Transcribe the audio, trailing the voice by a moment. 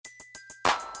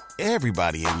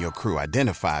Everybody in your crew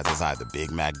identifies as either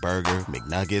Big Mac Burger,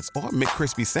 McNuggets, or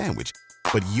McCrispy Sandwich.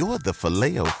 But you're the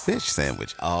Filet-O-Fish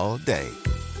Sandwich all day.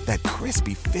 That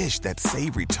crispy fish, that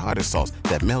savory tartar sauce,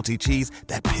 that melty cheese,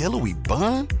 that pillowy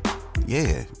bun.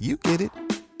 Yeah, you get it.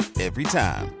 Every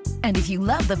time. And if you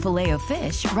love the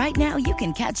Filet-O-Fish, right now you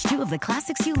can catch two of the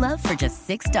classics you love for just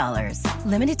 $6.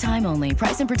 Limited time only.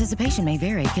 Price and participation may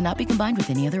vary. Cannot be combined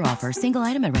with any other offer. Single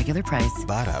item at regular price.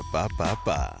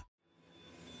 Ba-da-ba-ba-ba.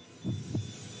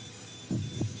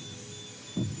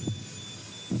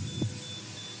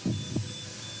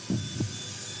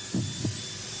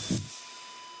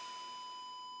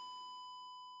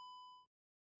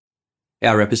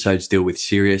 Our episodes deal with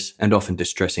serious and often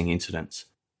distressing incidents.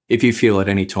 If you feel at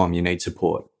any time you need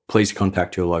support, please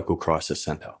contact your local crisis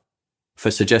centre. For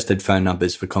suggested phone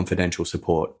numbers for confidential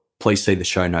support, please see the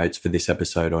show notes for this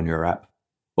episode on your app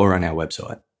or on our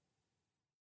website.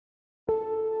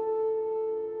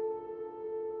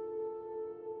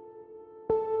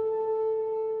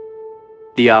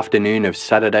 The afternoon of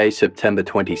Saturday, September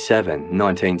 27,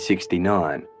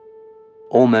 1969,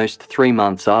 almost 3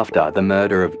 months after the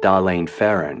murder of Darlene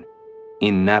Ferrin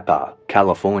in Napa,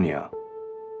 California.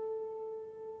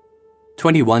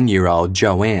 21-year-old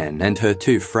Joanne and her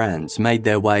two friends made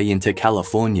their way into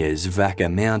California's Vaca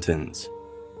Mountains.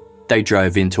 They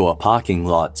drove into a parking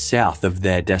lot south of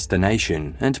their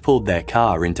destination and pulled their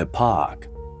car into park.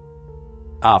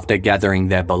 After gathering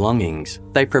their belongings,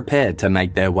 they prepared to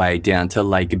make their way down to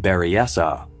Lake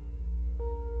Berryessa.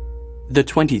 The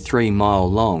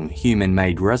 23-mile-long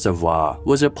human-made reservoir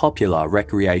was a popular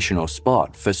recreational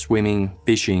spot for swimming,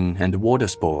 fishing, and water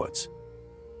sports.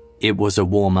 It was a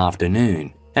warm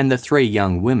afternoon, and the three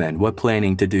young women were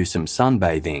planning to do some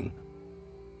sunbathing.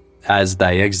 As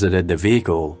they exited the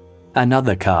vehicle,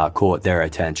 another car caught their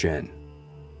attention.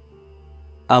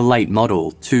 A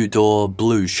late-model, two-door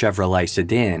blue Chevrolet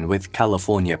sedan with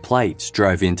California plates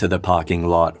drove into the parking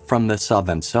lot from the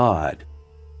southern side.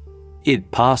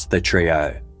 It passed the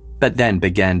trio, but then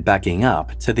began backing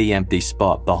up to the empty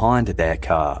spot behind their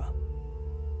car.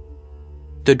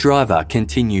 The driver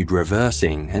continued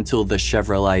reversing until the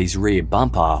Chevrolet's rear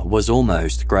bumper was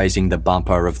almost grazing the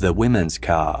bumper of the women's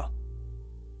car.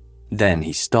 Then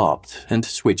he stopped and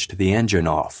switched the engine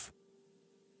off.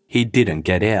 He didn't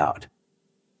get out.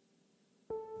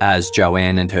 As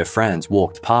Joanne and her friends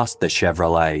walked past the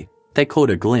Chevrolet, they caught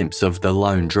a glimpse of the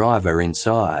lone driver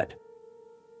inside.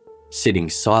 Sitting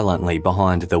silently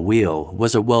behind the wheel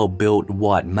was a well-built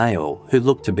white male who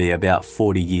looked to be about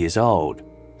 40 years old,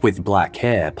 with black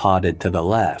hair parted to the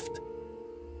left.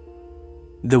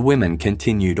 The women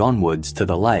continued onwards to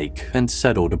the lake and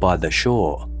settled by the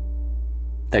shore.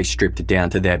 They stripped down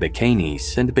to their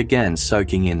bikinis and began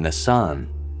soaking in the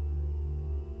sun.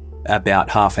 About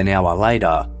half an hour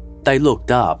later, they looked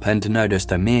up and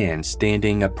noticed a man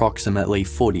standing approximately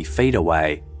 40 feet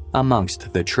away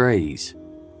amongst the trees.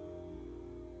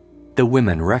 The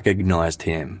women recognized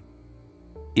him.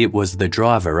 It was the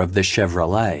driver of the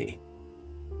Chevrolet.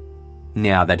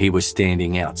 Now that he was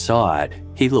standing outside,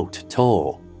 he looked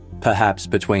tall, perhaps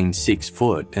between 6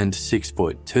 foot and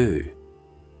 6'2".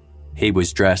 He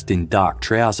was dressed in dark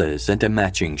trousers and a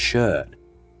matching shirt,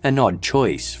 an odd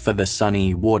choice for the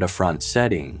sunny waterfront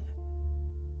setting.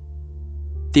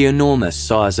 The enormous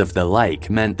size of the lake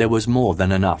meant there was more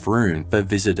than enough room for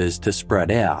visitors to spread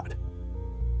out.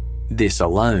 This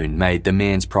alone made the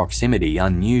man's proximity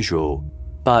unusual,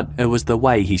 but it was the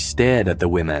way he stared at the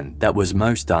women that was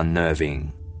most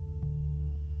unnerving.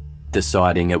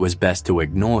 Deciding it was best to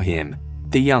ignore him,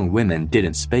 the young women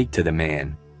didn't speak to the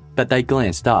man, but they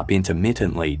glanced up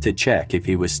intermittently to check if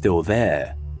he was still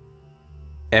there.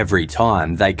 Every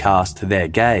time they cast their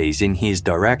gaze in his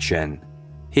direction,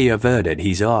 he averted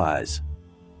his eyes.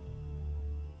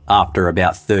 After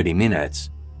about 30 minutes,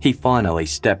 he finally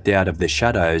stepped out of the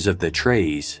shadows of the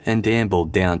trees and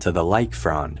ambled down to the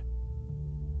lakefront.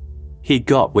 He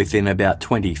got within about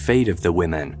 20 feet of the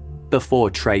women before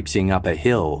traipsing up a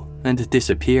hill and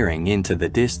disappearing into the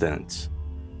distance.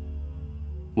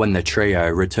 When the trio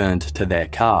returned to their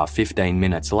car 15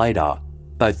 minutes later,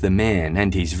 both the man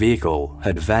and his vehicle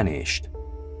had vanished.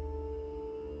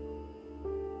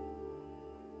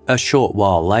 A short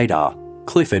while later,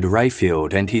 Clifford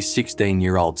Rayfield and his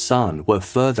 16-year-old son were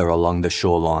further along the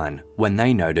shoreline when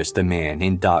they noticed a man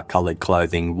in dark-coloured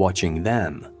clothing watching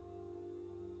them.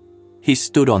 He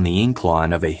stood on the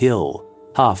incline of a hill,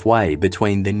 halfway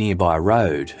between the nearby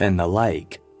road and the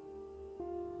lake.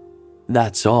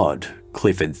 That's odd,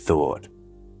 Clifford thought.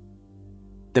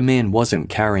 The man wasn't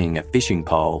carrying a fishing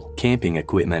pole, camping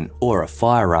equipment, or a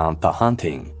firearm for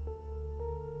hunting.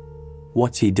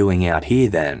 What's he doing out here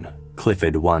then?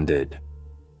 Clifford wondered.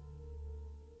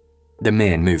 The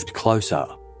man moved closer.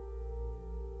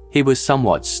 He was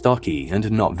somewhat stocky and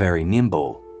not very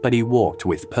nimble, but he walked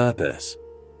with purpose.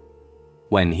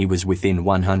 When he was within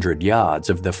 100 yards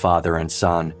of the father and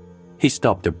son, he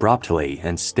stopped abruptly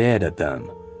and stared at them.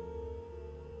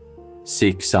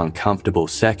 6 uncomfortable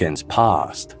seconds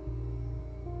passed.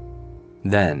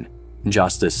 Then,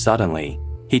 just as suddenly,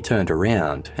 he turned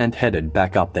around and headed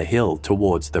back up the hill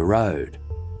towards the road.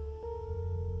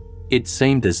 It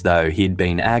seemed as though he'd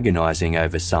been agonizing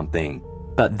over something,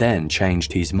 but then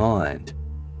changed his mind.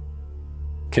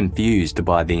 Confused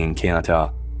by the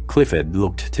encounter, Clifford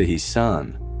looked to his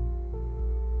son.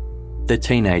 The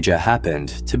teenager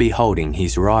happened to be holding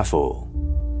his rifle.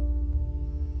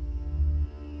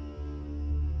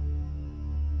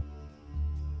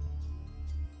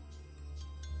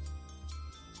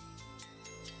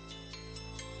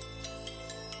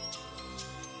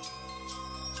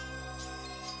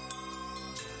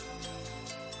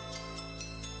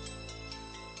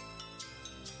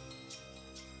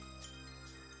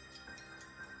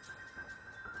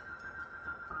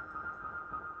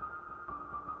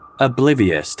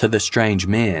 Oblivious to the strange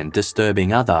man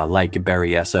disturbing other Lake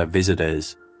Berryessa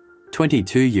visitors,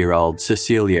 22-year-old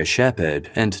Cecilia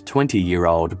Shepherd and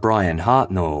 20-year-old Brian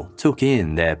Hartnell took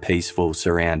in their peaceful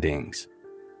surroundings.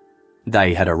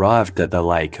 They had arrived at the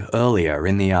lake earlier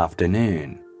in the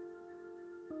afternoon.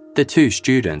 The two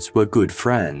students were good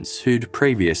friends who'd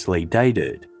previously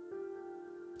dated.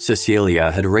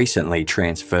 Cecilia had recently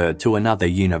transferred to another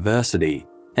university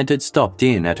and had stopped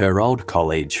in at her old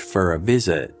college for a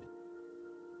visit.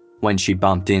 When she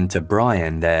bumped into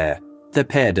Brian there, the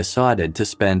pair decided to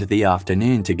spend the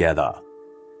afternoon together.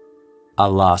 A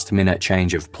last-minute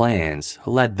change of plans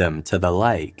led them to the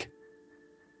lake.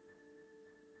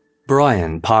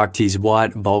 Brian parked his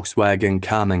white Volkswagen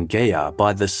Karmann Ghia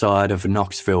by the side of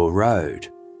Knoxville Road.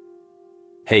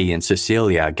 He and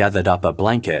Cecilia gathered up a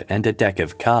blanket and a deck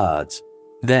of cards,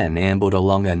 then ambled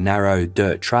along a narrow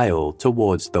dirt trail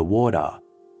towards the water.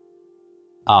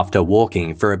 After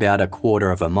walking for about a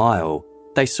quarter of a mile,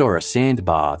 they saw a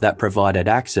sandbar that provided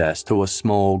access to a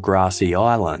small grassy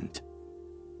island.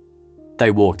 They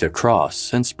walked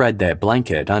across and spread their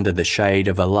blanket under the shade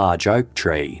of a large oak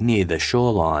tree near the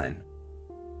shoreline.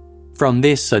 From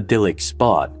this idyllic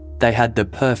spot, they had the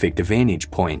perfect vantage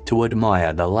point to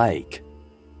admire the lake.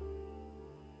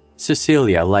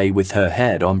 Cecilia lay with her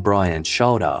head on Brian's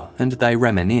shoulder and they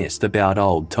reminisced about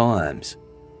old times.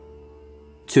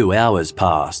 2 hours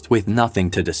passed with nothing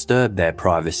to disturb their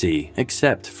privacy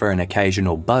except for an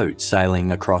occasional boat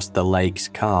sailing across the lake's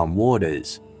calm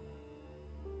waters.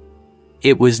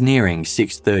 It was nearing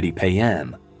 6:30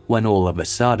 p.m. when all of a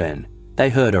sudden they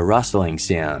heard a rustling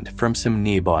sound from some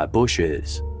nearby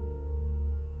bushes.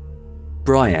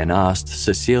 Brian asked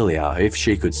Cecilia if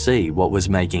she could see what was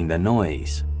making the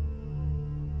noise.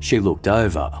 She looked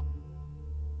over.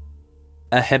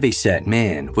 A heavy-set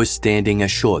man was standing a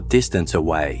short distance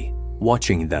away,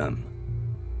 watching them.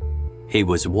 He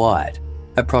was white,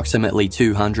 approximately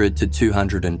 200 to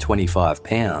 225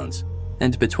 pounds,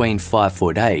 and between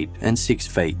 5'8" and 6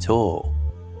 feet tall.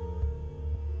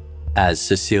 As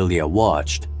Cecilia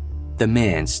watched, the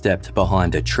man stepped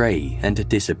behind a tree and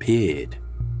disappeared.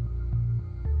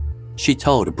 She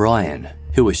told Brian,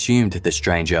 who assumed the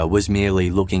stranger was merely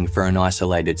looking for an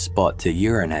isolated spot to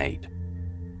urinate.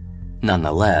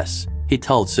 Nonetheless, he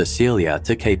told Cecilia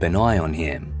to keep an eye on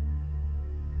him.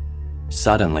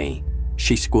 Suddenly,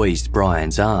 she squeezed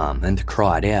Brian's arm and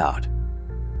cried out,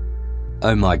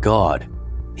 "Oh my God,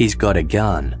 he's got a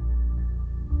gun."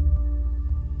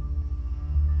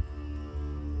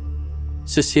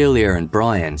 Cecilia and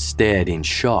Brian stared in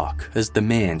shock as the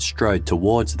man strode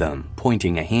towards them,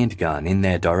 pointing a handgun in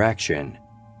their direction.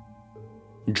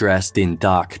 Dressed in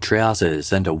dark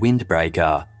trousers and a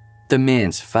windbreaker, the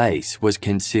man's face was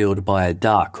concealed by a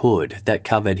dark hood that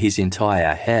covered his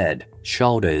entire head,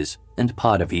 shoulders, and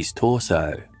part of his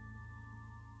torso.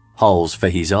 Holes for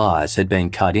his eyes had been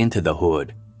cut into the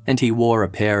hood, and he wore a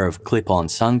pair of clip-on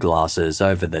sunglasses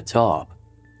over the top.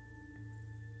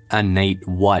 A neat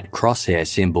white crosshair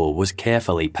symbol was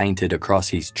carefully painted across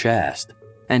his chest,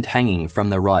 and hanging from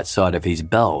the right side of his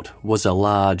belt was a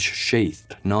large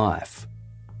sheathed knife.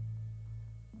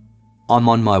 "I'm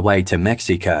on my way to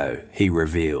Mexico," he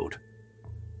revealed.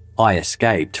 "I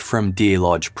escaped from Deer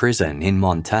Lodge Prison in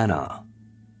Montana."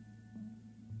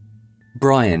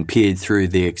 Brian peered through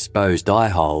the exposed eye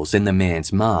holes in the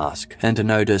man's mask and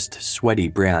noticed sweaty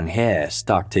brown hair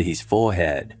stuck to his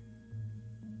forehead.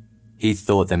 He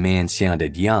thought the man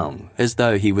sounded young, as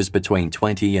though he was between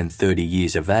 20 and 30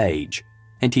 years of age,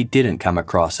 and he didn't come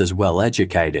across as well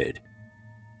educated,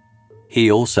 He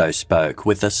also spoke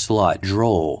with a slight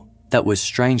drawl that was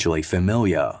strangely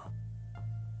familiar.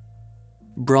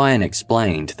 Brian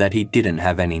explained that he didn't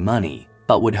have any money,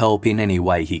 but would help in any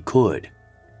way he could.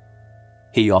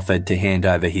 He offered to hand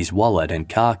over his wallet and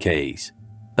car keys,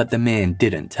 but the man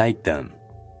didn't take them.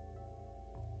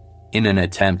 In an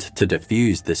attempt to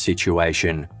defuse the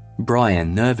situation,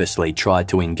 Brian nervously tried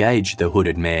to engage the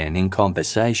hooded man in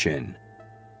conversation.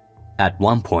 At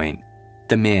one point,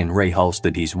 the man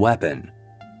reholstered his weapon,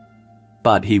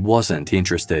 but he wasn't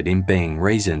interested in being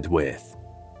reasoned with.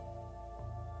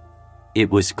 It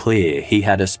was clear he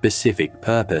had a specific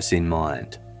purpose in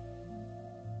mind.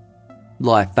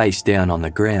 "Lie face down on the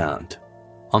ground.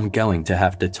 I'm going to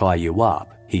have to tie you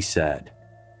up," he said.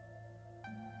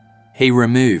 He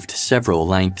removed several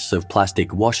lengths of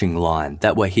plastic washing line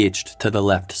that were hitched to the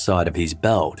left side of his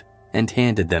belt and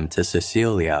handed them to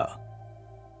Cecilia.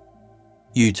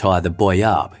 "You tie the boy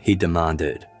up," he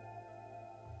demanded.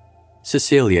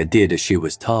 Cecilia did as she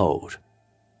was told.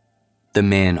 The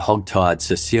man hogtied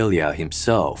Cecilia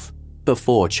himself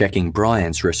before checking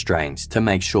Brian's restraints to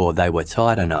make sure they were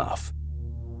tight enough.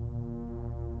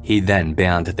 He then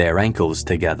bound their ankles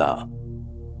together.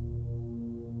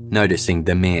 Noticing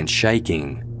the man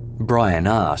shaking, Brian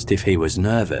asked if he was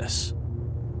nervous.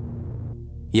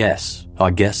 "Yes,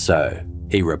 I guess so,"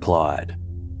 he replied.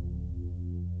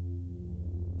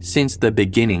 Since the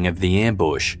beginning of the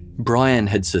ambush, Brian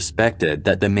had suspected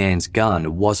that the man's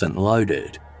gun wasn't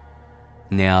loaded.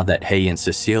 Now that he and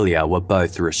Cecilia were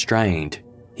both restrained,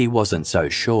 he wasn't so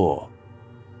sure.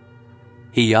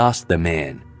 He asked the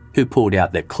man, who pulled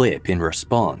out the clip in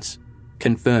response,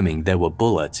 confirming there were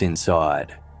bullets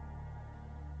inside.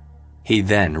 He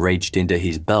then reached into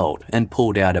his belt and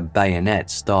pulled out a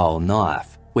bayonet-style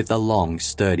knife with a long,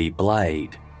 sturdy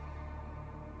blade.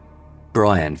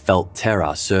 Brian felt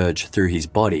terror surge through his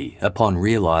body upon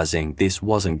realizing this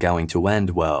wasn't going to end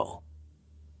well.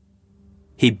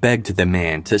 He begged the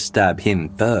man to stab him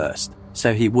first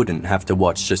so he wouldn't have to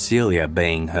watch Cecilia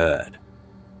being hurt.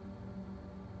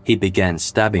 He began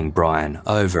stabbing Brian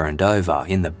over and over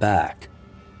in the back,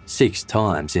 6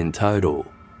 times in total.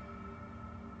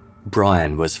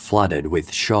 Brian was flooded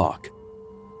with shock.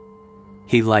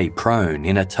 He lay prone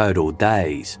in a total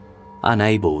daze,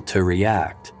 unable to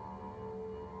react.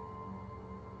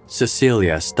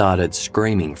 Cecilia started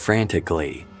screaming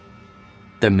frantically.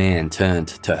 The man turned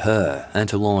to her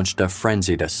and launched a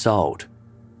frenzied assault.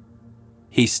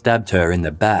 He stabbed her in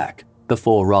the back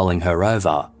before rolling her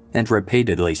over and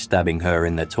repeatedly stabbing her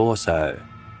in the torso.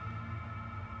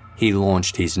 He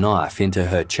launched his knife into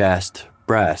her chest,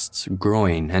 breasts,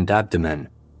 groin, and abdomen,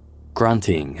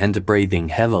 grunting and breathing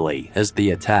heavily as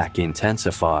the attack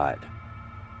intensified.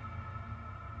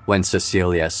 When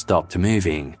Cecilia stopped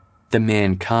moving, the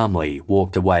man calmly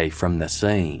walked away from the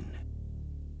scene.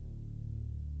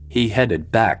 He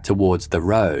headed back towards the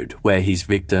road where his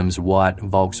victim's white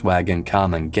Volkswagen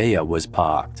Karmann Ghia was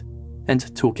parked and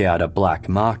took out a black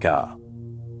marker.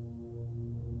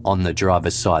 On the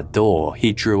driver's side door,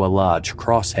 he drew a large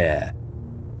crosshair,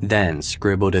 then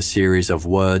scribbled a series of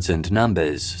words and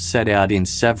numbers set out in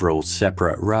several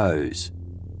separate rows.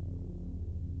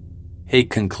 He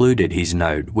concluded his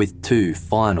note with 2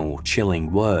 final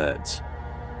chilling words: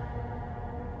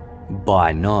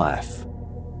 "By knife."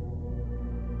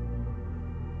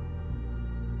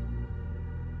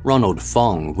 Ronald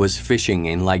Fong was fishing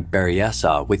in Lake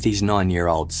Berryessa with his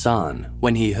 9-year-old son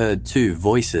when he heard 2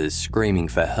 voices screaming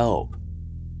for help.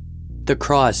 The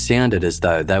cries sounded as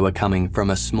though they were coming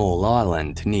from a small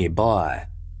island nearby.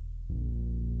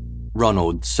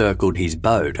 Ronald circled his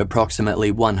boat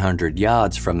approximately 100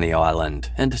 yards from the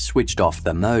island and switched off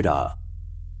the motor.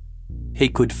 He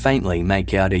could faintly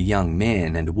make out a young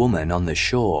man and woman on the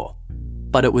shore,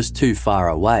 but it was too far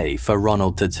away for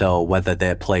Ronald to tell whether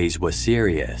their pleas were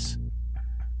serious.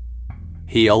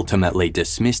 He ultimately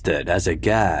dismissed it as a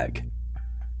gag.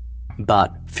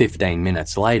 But 15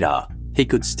 minutes later, he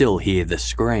could still hear the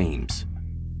screams.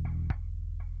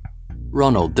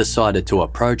 Ronald decided to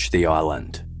approach the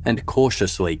island and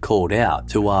cautiously called out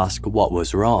to ask what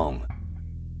was wrong.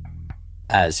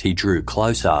 As he drew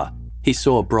closer, he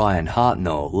saw Brian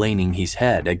Hartnell leaning his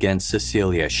head against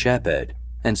Cecilia Shepherd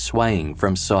and swaying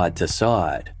from side to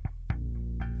side.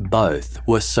 Both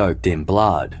were soaked in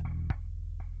blood.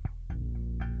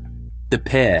 The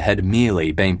pair had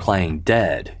merely been playing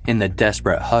dead in the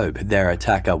desperate hope their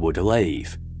attacker would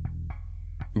leave.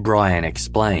 Brian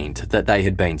explained that they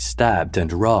had been stabbed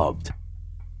and robbed.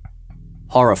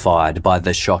 Horrified by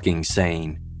the shocking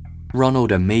scene,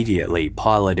 Ronald immediately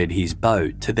piloted his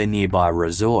boat to the nearby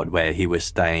resort where he was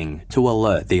staying to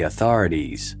alert the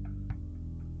authorities.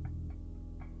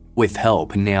 With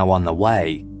help now on the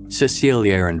way,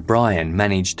 Cecilia and Brian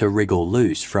managed to wriggle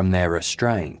loose from their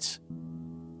restraints.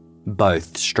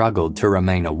 Both struggled to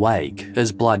remain awake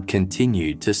as blood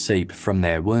continued to seep from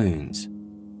their wounds.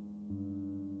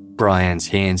 Brian's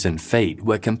hands and feet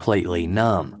were completely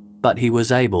numb, but he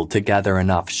was able to gather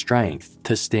enough strength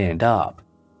to stand up.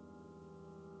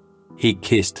 He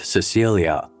kissed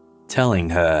Cecilia, telling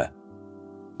her,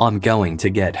 "I'm going to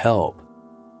get help."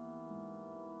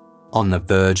 On the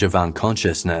verge of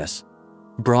unconsciousness,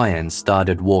 Brian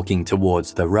started walking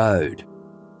towards the road.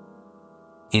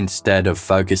 Instead of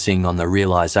focusing on the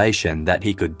realization that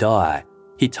he could die,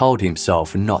 he told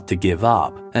himself not to give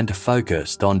up and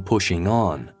focused on pushing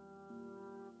on.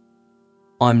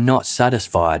 "I'm not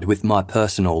satisfied with my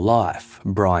personal life,"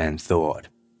 Brian thought.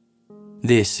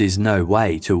 "This is no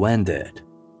way to end it."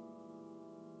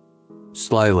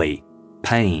 Slowly,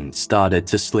 pain started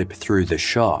to slip through the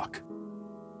shock.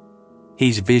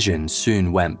 His vision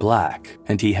soon went black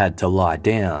and he had to lie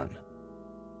down.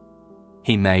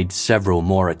 He made several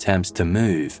more attempts to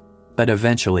move, but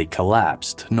eventually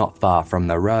collapsed not far from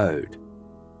the road.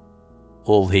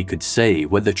 All he could see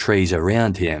were the trees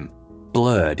around him,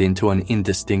 blurred into an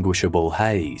indistinguishable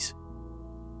haze.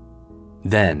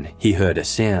 Then he heard a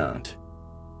sound.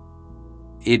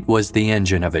 It was the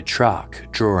engine of a truck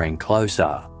drawing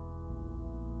closer.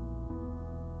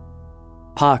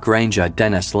 Park Ranger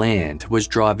Dennis Land was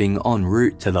driving en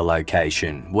route to the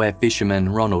location where fisherman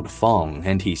Ronald Fong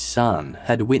and his son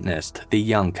had witnessed the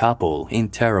young couple in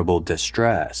terrible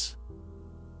distress.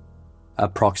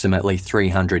 Approximately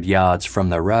 300 yards from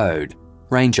the road,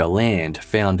 Ranger Land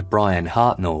found Brian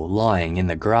Hartnell lying in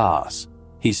the grass,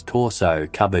 his torso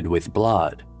covered with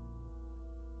blood.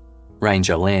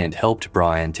 Ranger Land helped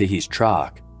Brian to his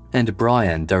truck, and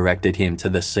Brian directed him to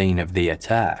the scene of the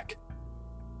attack.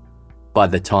 By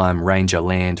the time Ranger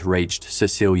Land reached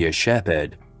Cecilia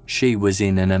Shepherd, she was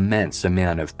in an immense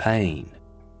amount of pain.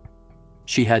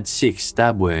 She had 6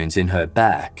 stab wounds in her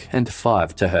back and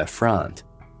 5 to her front,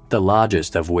 the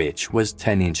largest of which was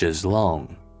 10 inches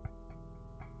long.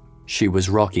 She was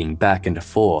rocking back and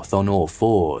forth on all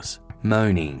fours,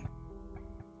 moaning.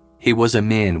 He was a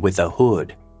man with a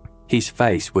hood. His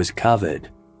face was covered.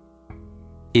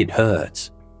 "It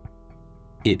hurts.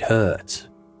 It hurts."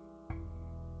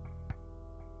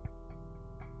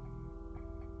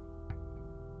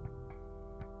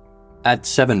 At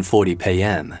 7:40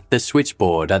 p.m, the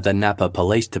switchboard at the Napa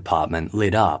Police Department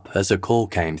lit up as a call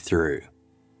came through.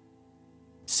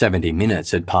 70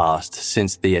 minutes had passed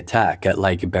since the attack at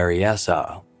Lake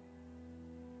Berryessa.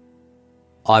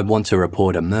 "I want to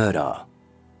report a murder.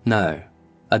 No,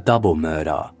 a double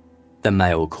murder," the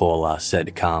male caller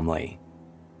said calmly.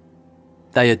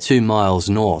 "They are 2 miles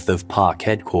north of Park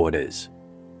headquarters.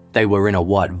 They were in a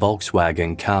white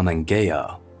Volkswagen Karmann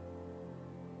Ghia."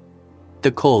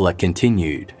 The caller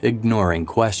continued, ignoring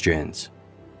questions.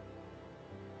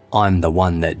 "I'm the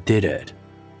one that did it."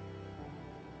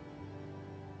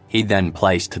 He then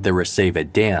placed the receiver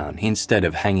down instead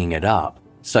of hanging it up,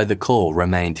 so the call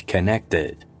remained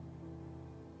connected.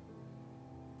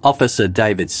 Officer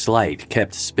David Slate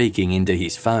kept speaking into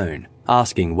his phone,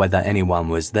 asking whether anyone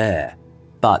was there,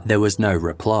 but there was no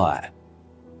reply.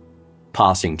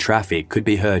 Passing traffic could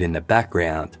be heard in the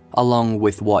background, along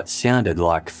with what sounded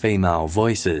like female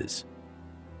voices.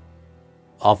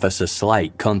 Officer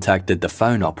Slate contacted the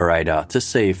phone operator to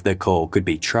see if the call could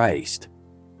be traced.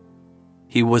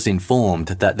 He was informed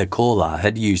that the caller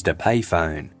had used a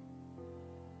payphone.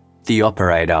 The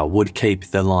operator would keep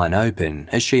the line open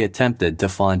as she attempted to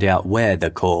find out where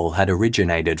the call had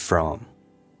originated from.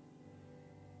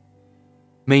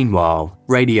 Meanwhile,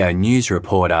 radio news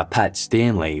reporter Pat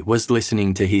Stanley was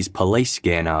listening to his police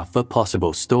scanner for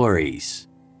possible stories.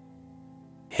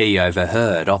 He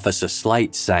overheard Officer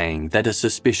Slate saying that a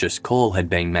suspicious call had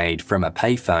been made from a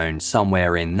payphone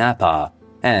somewhere in Napa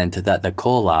and that the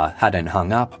caller hadn't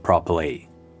hung up properly.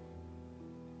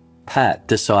 Pat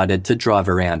decided to drive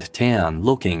around town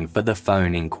looking for the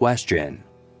phone in question.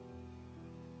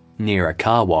 Near a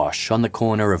car wash on the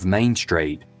corner of Main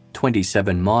Street,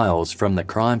 27 miles from the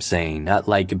crime scene at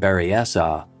Lake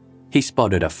Berryessa, he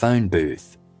spotted a phone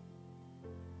booth.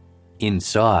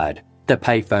 Inside, the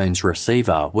payphone's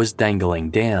receiver was dangling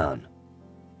down.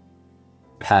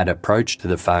 Pat approached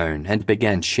the phone and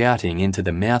began shouting into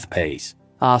the mouthpiece,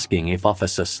 asking if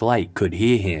Officer Slate could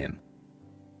hear him.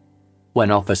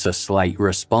 When Officer Slate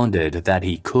responded that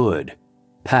he could,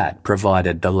 Pat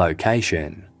provided the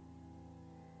location.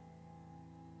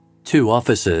 2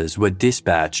 officers were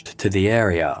dispatched to the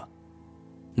area.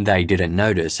 They didn't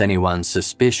notice anyone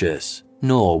suspicious,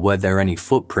 nor were there any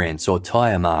footprints or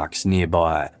tire marks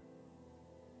nearby.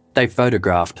 They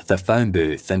photographed the phone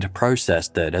booth and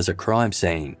processed it as a crime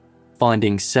scene,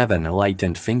 finding 7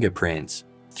 latent fingerprints,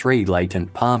 3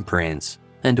 latent palm prints,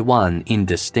 and 1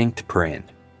 indistinct print.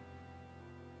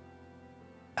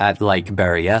 At Lake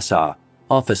Berryessa,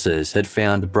 officers had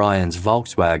found Brian's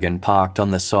Volkswagen parked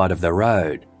on the side of the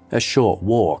road, a short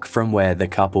walk from where the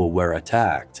couple were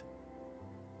attacked.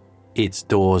 Its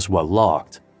doors were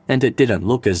locked, and it didn't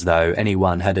look as though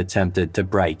anyone had attempted to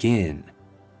break in.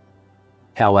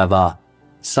 However,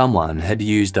 someone had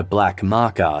used a black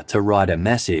marker to write a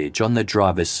message on the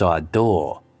driver's side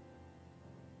door.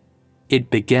 It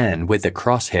began with a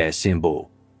crosshair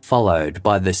symbol, followed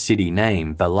by the city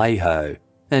name Vallejo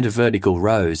and vertical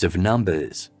rows of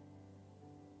numbers.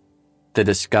 The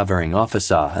discovering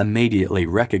officer immediately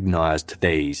recognized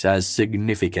these as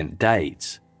significant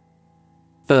dates.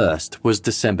 First was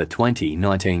December 20,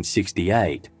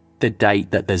 1968, the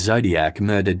date that the Zodiac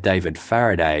murdered David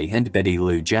Faraday and Betty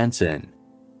Lou Jensen.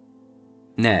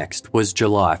 Next was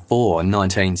July 4,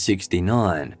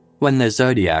 1969, when the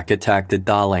Zodiac attacked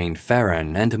Darlene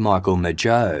Ferrin and Michael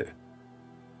Mageau.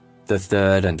 The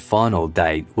third and final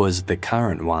date was the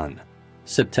current one,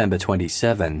 September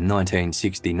 27,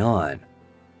 1969,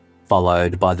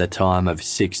 followed by the time of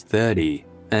 6:30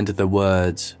 and the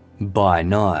words, "by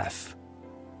knife."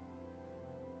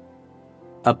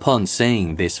 Upon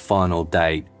seeing this final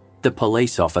date, the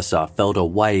police officer felt a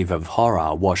wave of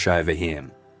horror wash over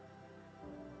him.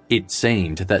 It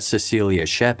seemed that Cecelia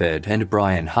Shepard and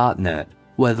Brian Hartnett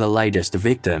were the latest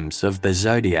victims of the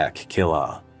Zodiac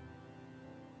killer.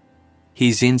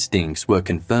 His instincts were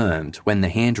confirmed when the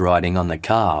handwriting on the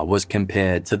car was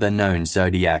compared to the known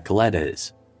Zodiac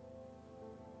letters.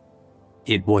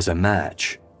 It was a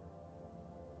match.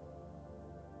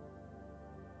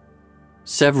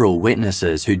 Several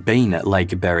witnesses who'd been at Lake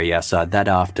Berryessa that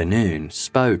afternoon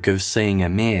spoke of seeing a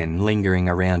man lingering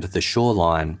around the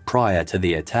shoreline prior to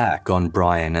the attack on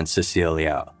Brian and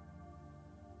Cecelia.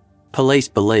 Police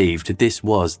believed this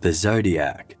was the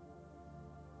Zodiac.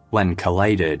 When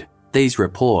collated, these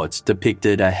reports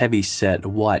depicted a heavy-set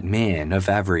white man of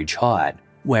average height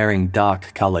wearing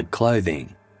dark-coloured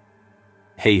clothing.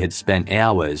 He had spent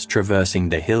hours traversing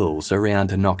the hills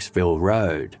around Knoxville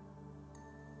Road.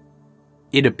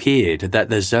 It appeared that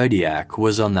the Zodiac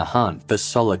was on the hunt for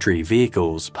solitary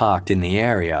vehicles parked in the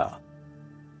area.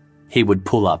 He would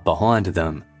pull up behind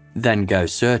them, then go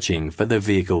searching for the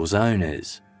vehicle's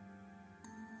owners.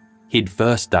 He'd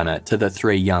first done it to the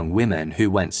 3 young women who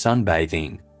went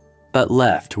sunbathing, but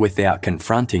left without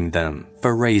confronting them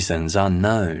for reasons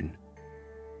unknown.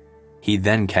 He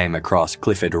then came across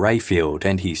Clifford Rayfield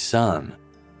and his son.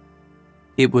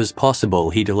 It was possible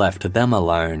he'd left them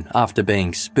alone after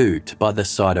being spooked by the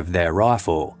sight of their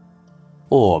rifle,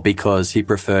 or because he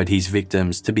preferred his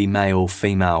victims to be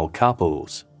male-female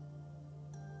couples.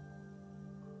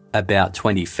 About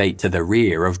 20 feet to the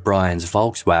rear of Brian's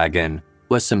Volkswagen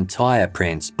were some tyre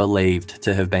prints believed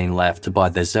to have been left by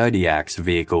the Zodiac's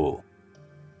vehicle.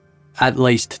 At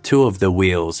least 2 of the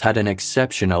wheels had an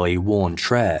exceptionally worn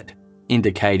tread,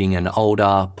 indicating an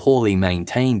older, poorly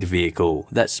maintained vehicle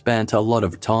that spent a lot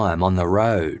of time on the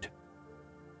road.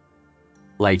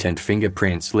 Latent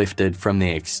fingerprints lifted from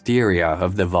the exterior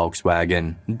of the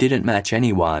Volkswagen didn't match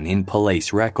anyone in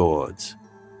police records.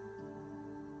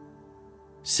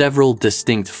 Several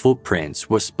distinct footprints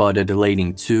were spotted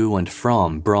leading to and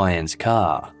from Brian's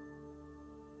car.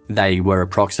 They were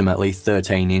approximately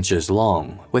 13 inches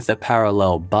long, with a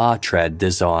parallel bar tread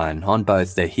design on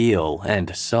both the heel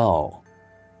and sole.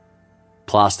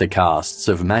 Plaster casts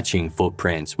of matching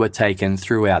footprints were taken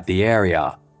throughout the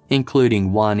area,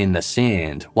 including one in the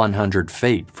sand 100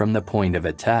 feet from the point of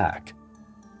attack.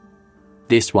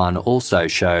 This one also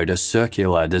showed a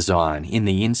circular design in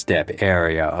the instep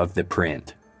area of the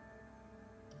print.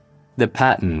 The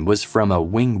pattern was from a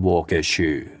wing walker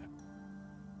shoe.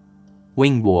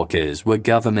 Wing walkers were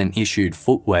government-issued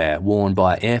footwear worn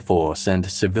by Air Force and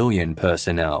civilian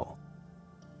personnel.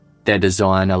 Their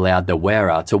design allowed the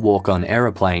wearer to walk on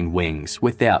aeroplane wings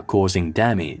without causing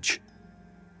damage.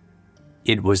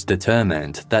 It was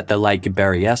determined that the Lake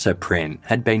Berryessa print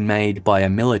had been made by a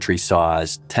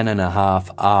military-sized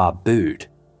 10.5R boot.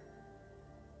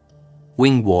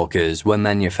 Wing walkers were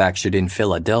manufactured in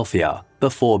Philadelphia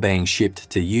before being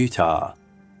shipped to Utah.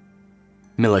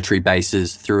 Military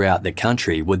bases throughout the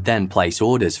country would then place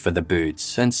orders for the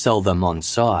boots and sell them on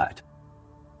site.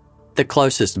 The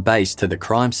closest base to the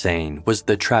crime scene was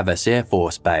the Travis Air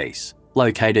Force Base,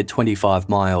 located 25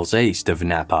 miles east of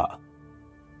Napa.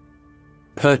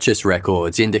 Purchase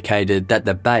records indicated that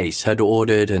the base had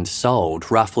ordered and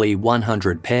sold roughly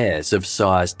 100 pairs of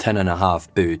size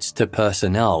 10.5 boots to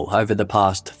personnel over the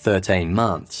past 13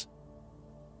 months.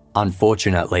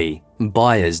 Unfortunately,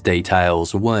 buyers'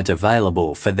 details weren't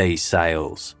available for these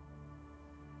sales.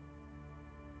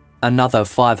 Another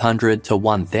 500 to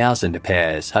 1,000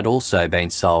 pairs had also been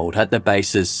sold at the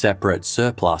base's separate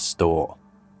surplus store.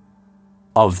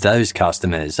 Of those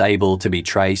customers able to be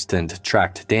traced and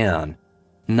tracked down,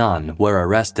 none were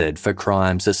arrested for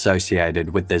crimes associated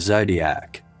with the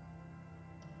Zodiac.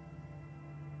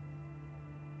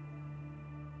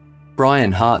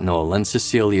 Brian Hartnell and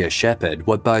Cecilia Shepard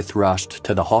were both rushed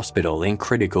to the hospital in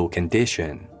critical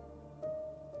condition.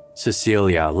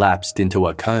 Cecilia lapsed into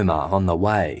a coma on the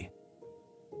way.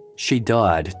 She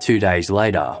died 2 days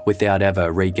later without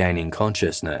ever regaining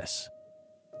consciousness.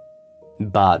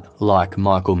 But, like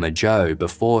Michael Mageau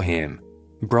before him,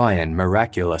 Brian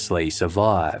miraculously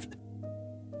survived.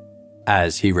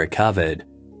 As he recovered,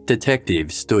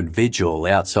 detectives stood vigil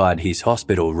outside his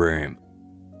hospital room,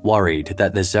 worried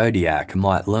that the Zodiac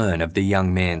might learn of the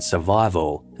young man's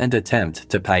survival and attempt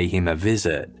to pay him a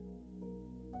visit.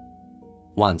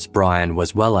 Once Brian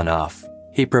was well enough,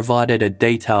 he provided a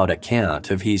detailed account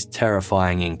of his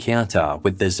terrifying encounter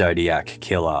with the Zodiac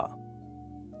killer.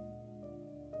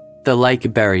 The Lake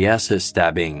Berryessa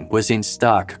stabbing was in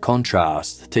stark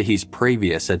contrast to his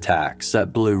previous attacks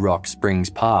at Blue Rock Springs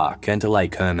Park and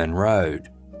Lake Herman Road,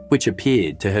 which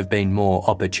appeared to have been more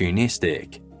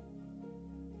opportunistic.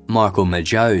 Michael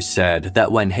Mageau said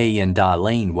that when he and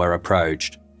Darlene were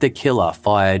approached, the killer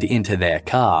fired into their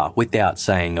car without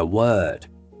saying a word.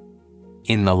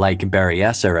 In the Lake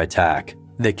Berryessa attack,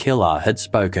 the killer had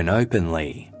spoken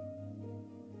openly.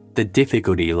 The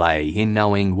difficulty lay in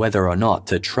knowing whether or not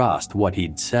to trust what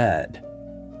he'd said.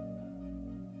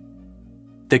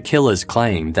 The killer's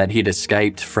claim that he'd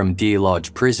escaped from Deer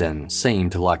Lodge Prison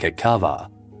seemed like a cover,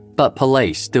 but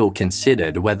police still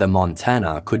considered whether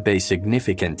Montana could be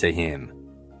significant to him.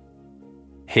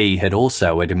 He had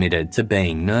also admitted to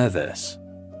being nervous.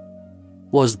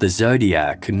 Was the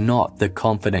Zodiac not the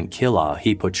confident killer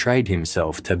he portrayed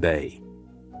himself to be?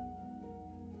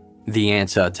 The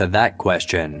answer to that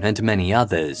question and many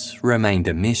others remained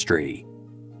a mystery.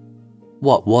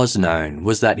 What was known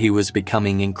was that he was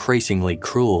becoming increasingly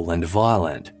cruel and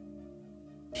violent.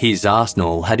 His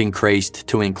arsenal had increased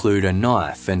to include a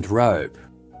knife and rope.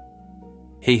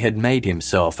 He had made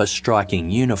himself a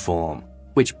striking uniform,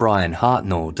 which Brian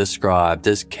Hartnell described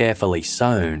as carefully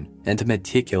sewn and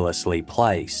meticulously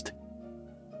placed.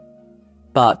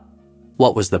 But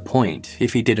what was the point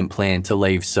if he didn't plan to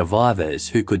leave survivors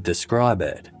who could describe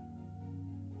it?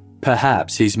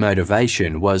 Perhaps his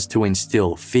motivation was to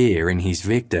instill fear in his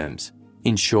victims,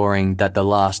 ensuring that the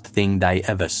last thing they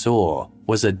ever saw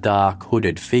was a dark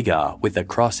hooded figure with a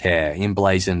crosshair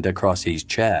emblazoned across his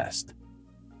chest.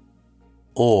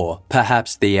 Or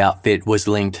perhaps the outfit was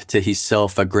linked to his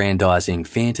self-aggrandizing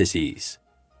fantasies.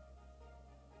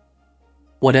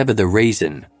 Whatever the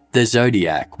reason, the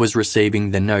Zodiac was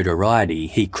receiving the notoriety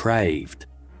he craved.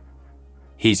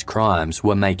 His crimes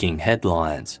were making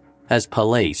headlines as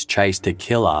police chased a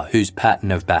killer whose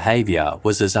pattern of behaviour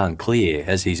was as unclear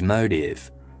as his motive.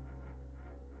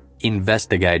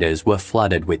 Investigators were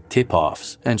flooded with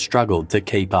tip-offs and struggled to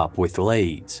keep up with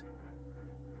leads.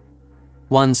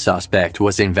 One suspect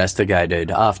was investigated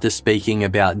after speaking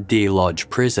about Deer Lodge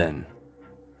Prison.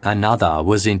 Another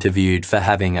was interviewed for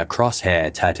having a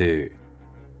crosshair tattoo.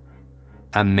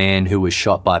 A man who was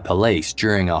shot by police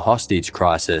during a hostage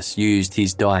crisis used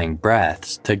his dying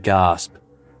breaths to gasp,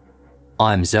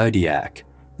 "I'm Zodiac,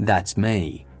 that's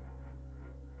me."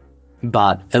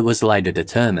 But it was later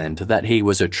determined that he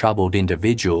was a troubled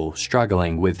individual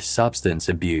struggling with substance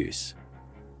abuse.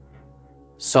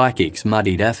 Psychics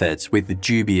muddied efforts with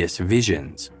dubious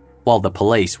visions, while the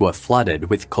police were flooded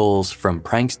with calls from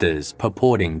pranksters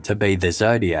purporting to be the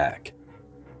Zodiac.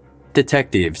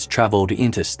 Detectives travelled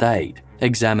interstate,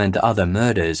 examined other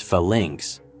murders for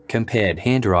links, compared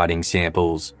handwriting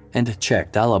samples, and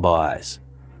checked alibis.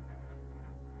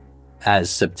 As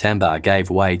September gave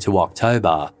way to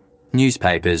October,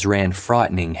 newspapers ran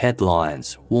frightening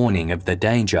headlines warning of the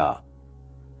danger.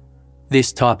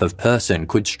 "This type of person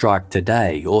could strike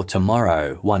today or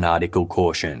tomorrow," one article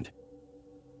cautioned.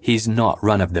 "He's not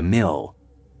run-of-the-mill.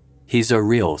 He's a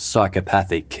real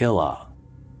psychopathic killer."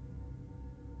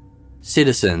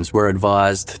 Citizens were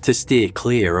advised to steer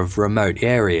clear of remote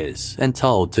areas and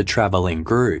told to travel in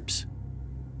groups.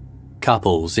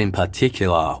 Couples in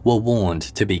particular were warned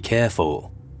to be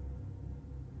careful.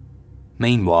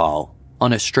 Meanwhile,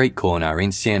 on a street corner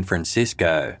in San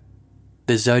Francisco,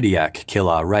 the Zodiac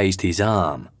killer raised his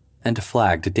arm and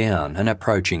flagged down an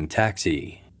approaching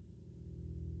taxi.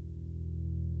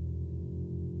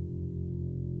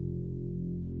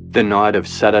 The night of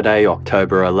Saturday,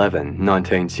 October 11,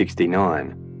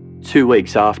 1969, 2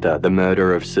 weeks after the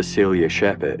murder of Cecelia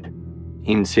Shepard,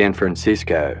 in San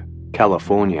Francisco,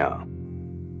 California.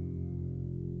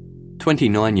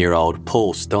 29-year-old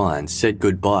Paul Stine said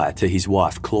goodbye to his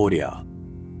wife Claudia.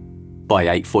 By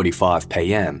 8:45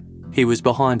 p.m, he was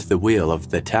behind the wheel of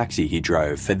the taxi he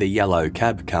drove for the Yellow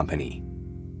Cab Company.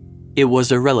 It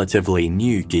was a relatively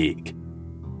new gig.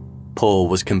 Paul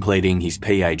was completing his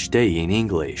PhD in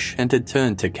English and had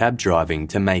turned to cab driving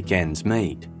to make ends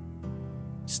meet.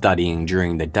 Studying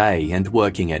during the day and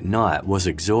working at night was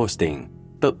exhausting,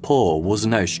 but Paul was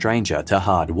no stranger to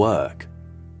hard work.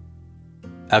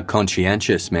 A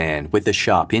conscientious man with a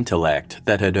sharp intellect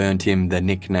that had earned him the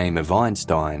nickname of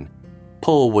Einstein,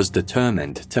 Paul was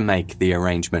determined to make the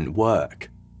arrangement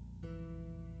work.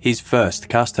 His first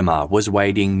customer was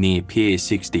waiting near Pier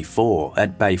 64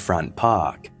 at Bayfront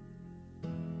Park.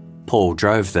 Paul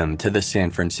drove them to the San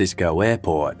Francisco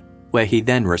airport, where he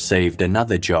then received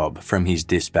another job from his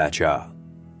dispatcher.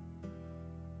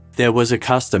 There was a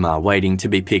customer waiting to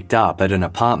be picked up at an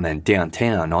apartment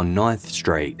downtown on 9th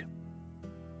Street.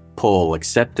 Paul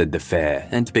accepted the fare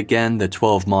and began the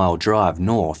 12-mile drive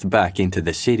north back into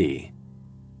the city.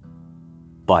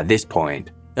 By this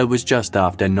point, it was just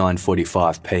after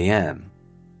 9:45 p.m.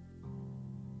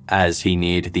 As he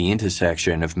neared the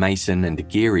intersection of Mason and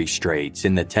Geary Streets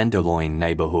in the Tenderloin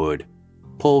neighbourhood,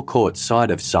 Paul caught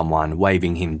sight of someone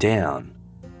waving him down.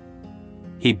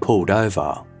 He pulled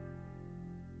over.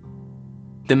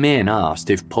 The man asked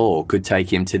if Paul could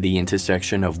take him to the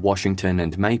intersection of Washington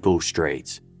and Maple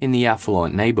Streets in the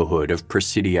affluent neighbourhood of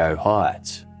Presidio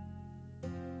Heights.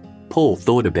 Paul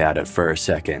thought about it for a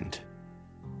second.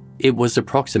 It was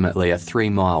approximately a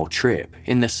 3-mile trip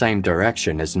in the same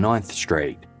direction as 9th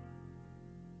Street.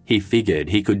 He figured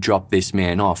he could drop this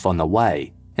man off on the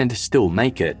way and still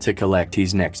make it to collect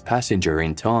his next passenger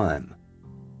in time.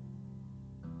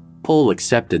 Paul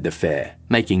accepted the fare,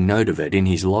 making note of it in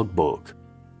his logbook.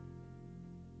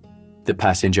 The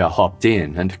passenger hopped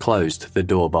in and closed the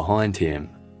door behind him.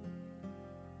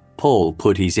 Paul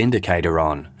put his indicator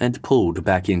on and pulled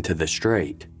back into the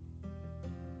street.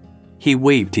 He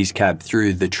weaved his cab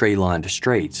through the tree-lined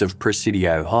streets of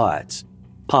Presidio Heights,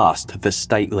 past the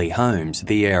stately homes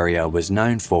the area was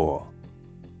known for.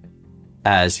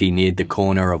 As he neared the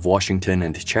corner of Washington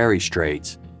and Cherry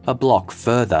Streets, a block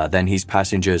further than his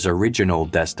passenger's original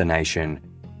destination,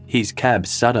 his cab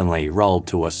suddenly rolled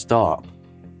to a stop.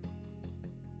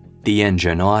 The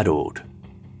engine idled.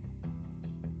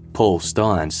 Paul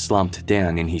Stine slumped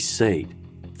down in his seat,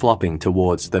 flopping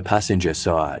towards the passenger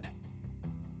side.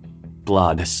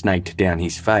 Blood snaked down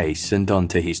his face and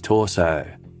onto his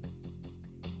torso.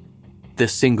 The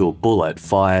single bullet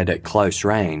fired at close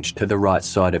range to the right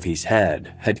side of his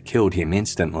head had killed him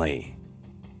instantly.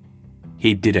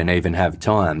 He didn't even have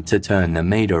time to turn the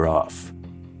meter off.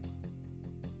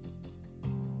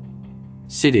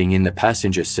 Sitting in the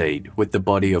passenger seat with the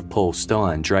body of Paul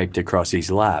Stine draped across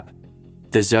his lap,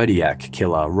 the Zodiac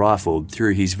killer rifled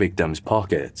through his victim's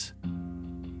pockets.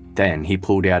 Then he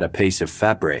pulled out a piece of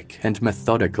fabric and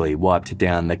methodically wiped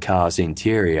down the car's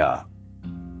interior.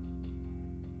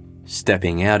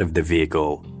 Stepping out of the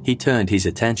vehicle, he turned his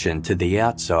attention to the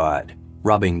outside,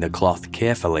 rubbing the cloth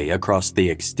carefully across the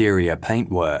exterior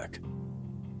paintwork.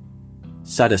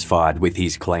 Satisfied with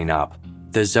his cleanup,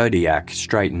 the Zodiac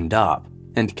straightened up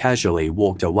and casually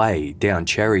walked away down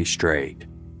Cherry Street.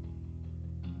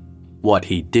 What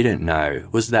he didn't know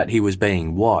was that he was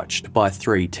being watched by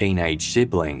 3 teenage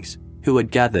siblings who had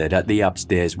gathered at the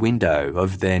upstairs window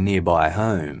of their nearby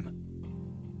home.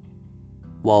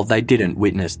 While they didn't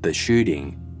witness the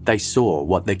shooting, they saw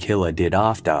what the killer did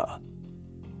after.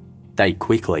 They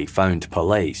quickly phoned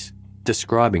police,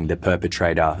 describing the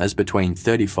perpetrator as between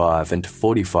 35 and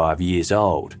 45 years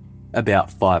old, about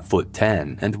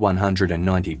 5'10" and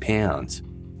 190 pounds,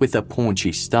 with a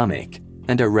paunchy stomach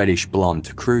and a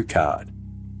reddish-blonde crew cut.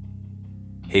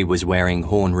 He was wearing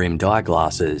horn-rimmed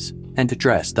eyeglasses and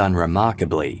dressed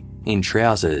unremarkably in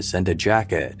trousers and a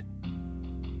jacket.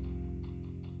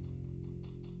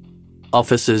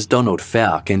 Officers Donald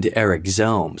Falk and Eric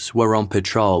Zelms were on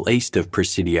patrol east of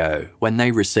Presidio when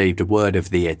they received word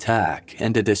of the attack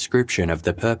and a description of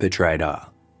the perpetrator.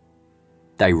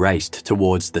 They raced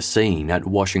towards the scene at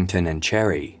Washington and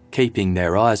Cherry, keeping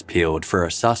their eyes peeled for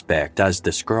a suspect as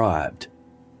described.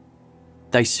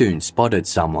 They soon spotted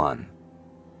someone.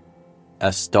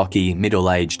 A stocky,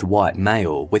 middle-aged white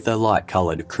male with a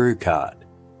light-coloured crew cut.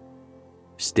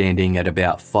 Standing at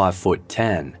about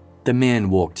 5'10", the man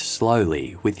walked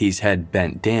slowly with his head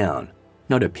bent down,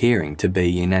 not appearing to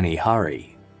be in any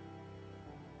hurry.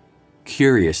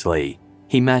 Curiously,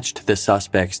 he matched the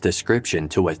suspect's description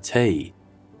to a T,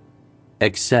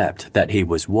 except that he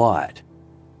was white.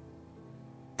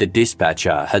 The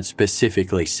dispatcher had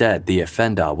specifically said the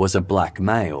offender was a black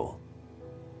male.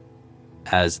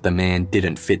 As the man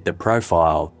didn't fit the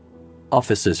profile,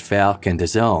 Officers Falk and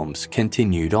Zelms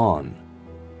continued on.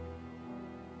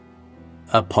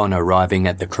 Upon arriving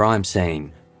at the crime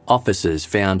scene, officers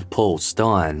found Paul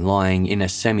Stein lying in a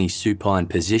semi-supine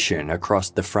position across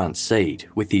the front seat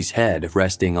with his head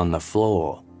resting on the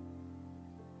floor.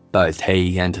 Both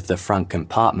he and the front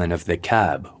compartment of the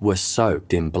cab were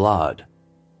soaked in blood.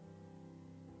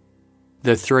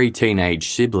 The 3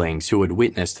 teenage siblings who had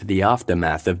witnessed the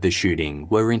aftermath of the shooting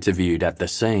were interviewed at the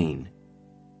scene.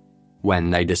 When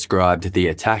they described the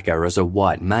attacker as a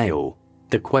white male,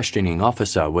 the questioning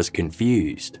officer was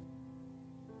confused.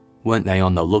 Weren't they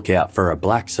on the lookout for a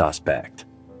black suspect?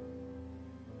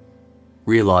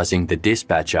 Realising the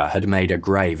dispatcher had made a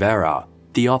grave error,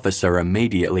 the officer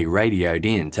immediately radioed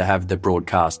in to have the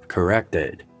broadcast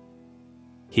corrected.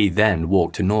 He then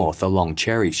walked north along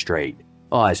Cherry Street,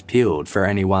 eyes peeled for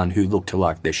anyone who looked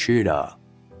like the shooter.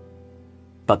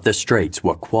 But the streets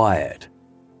were quiet.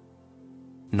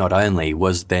 Not only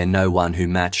was there no one who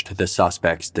matched the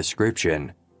suspect's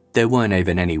description, there weren't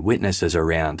even any witnesses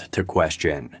around to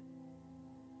question.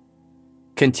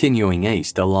 Continuing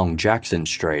east along Jackson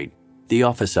Street, the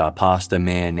officer passed a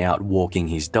man out walking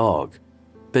his dog,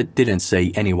 but didn't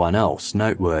see anyone else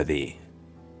noteworthy.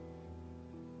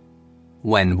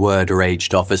 When word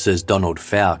reached Officers Donald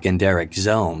Falk and Eric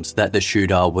Zelms that the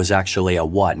shooter was actually a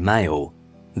white male,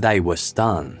 they were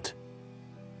stunned.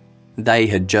 They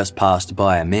had just passed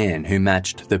by a man who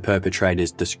matched the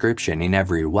perpetrator's description in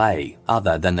every way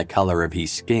other than the colour of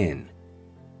his skin.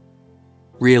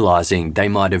 Realising they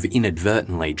might have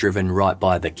inadvertently driven right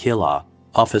by the killer,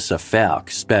 Officer Falk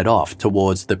sped off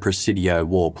towards the Presidio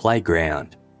War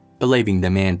playground, believing the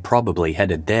man probably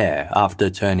headed there after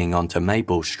turning onto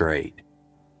Maple Street.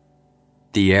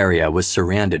 The area was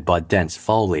surrounded by dense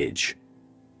foliage.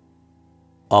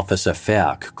 Officer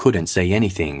Falk couldn't see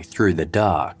anything through the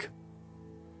dark.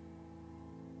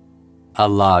 A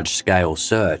large-scale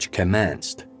search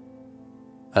commenced.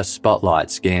 A spotlight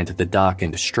scanned the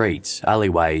darkened streets,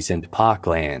 alleyways and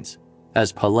parklands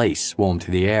as police swarmed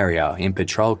the area in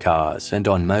patrol cars and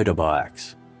on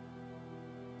motorbikes.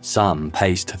 Some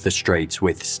paced the streets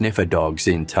with sniffer dogs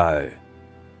in tow,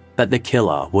 but the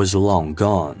killer was long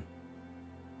gone.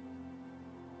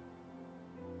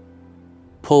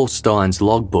 Paul Stein's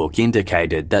logbook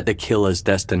indicated that the killer's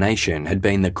destination had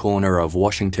been the corner of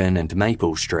Washington and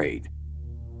Maple Street.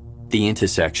 The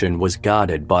intersection was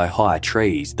guarded by high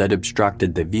trees that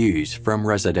obstructed the views from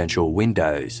residential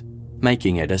windows,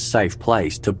 making it a safe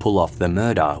place to pull off the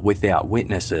murder without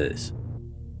witnesses.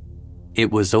 It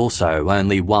was also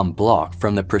only 1 block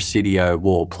from the Presidio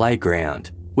War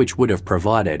playground, which would have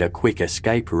provided a quick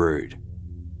escape route.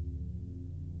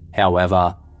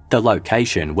 However, the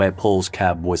location where Paul's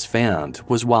cab was found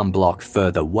was 1 block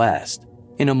further west,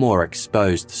 in a more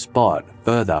exposed spot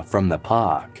further from the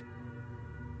park.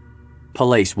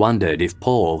 Police wondered if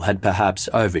Paul had perhaps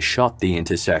overshot the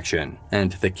intersection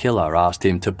and the killer asked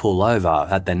him to pull over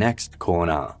at the next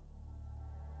corner.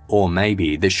 Or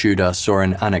maybe the shooter saw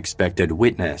an unexpected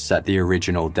witness at the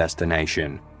original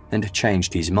destination and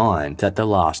changed his mind at the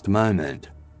last moment.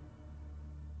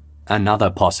 Another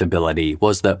possibility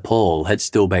was that Paul had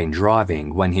still been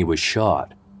driving when he was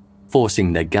shot,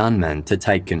 forcing the gunman to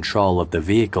take control of the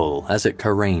vehicle as it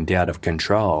careened out of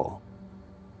control.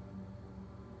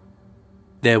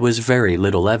 There was very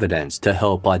little evidence to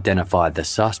help identify the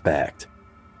suspect,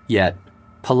 yet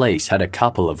police had a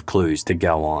couple of clues to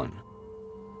go on.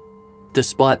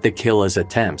 Despite the killer's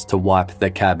attempts to wipe the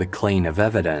cab clean of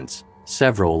evidence,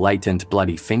 several latent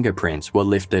bloody fingerprints were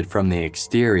lifted from the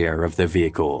exterior of the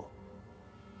vehicle.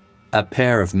 A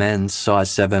pair of men's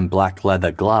size 7 black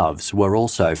leather gloves were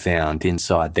also found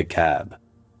inside the cab.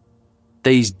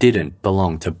 These didn't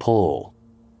belong to Paul.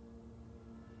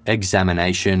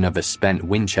 Examination of a spent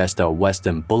Winchester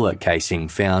Western bullet casing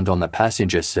found on the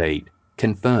passenger seat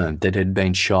confirmed it had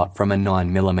been shot from a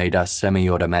 9mm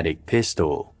semi-automatic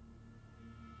pistol.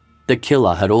 The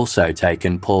killer had also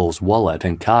taken Paul's wallet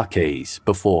and car keys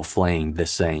before fleeing the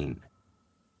scene.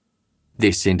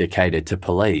 This indicated to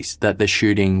police that the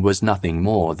shooting was nothing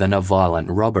more than a violent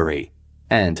robbery,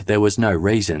 and there was no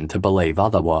reason to believe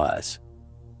otherwise.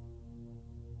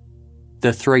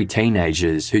 The 3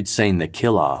 teenagers who'd seen the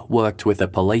killer worked with a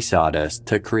police artist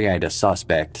to create a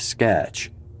suspect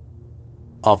sketch.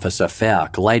 Officer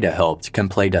Falk later helped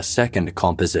complete a second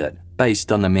composite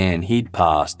based on the man he'd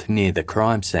passed near the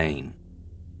crime scene.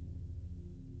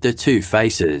 The 2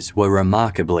 faces were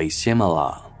remarkably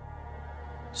similar.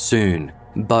 Soon,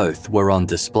 both were on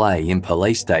display in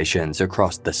police stations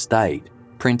across the state,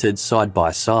 printed side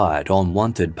by side on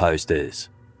wanted posters.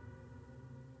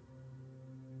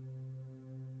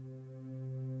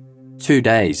 2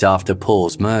 days after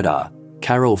Paul's murder,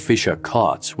 Carol Fisher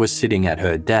Kotz was sitting at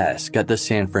her desk at the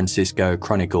San Francisco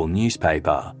Chronicle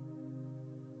newspaper.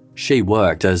 She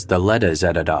worked as the letters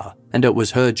editor, and it was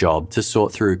her job to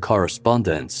sort through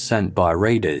correspondence sent by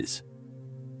readers.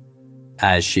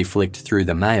 As she flicked through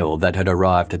the mail that had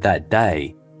arrived that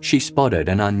day, she spotted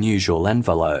an unusual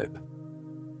envelope.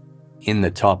 In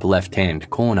the top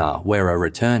left-hand corner, where a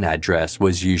return address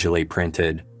was usually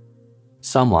printed,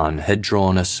 someone had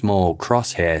drawn a small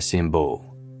crosshair symbol.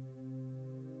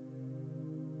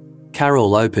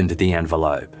 Carol opened the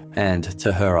envelope, and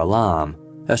to her alarm,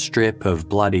 a strip of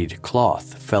bloodied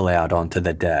cloth fell out onto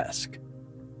the desk.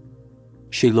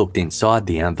 She looked inside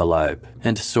the envelope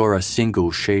and saw a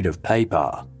single sheet of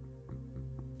paper.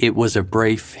 It was a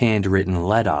brief handwritten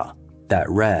letter that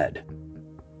read,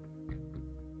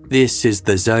 "This is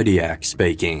the Zodiac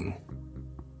speaking.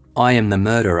 I am the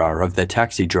murderer of the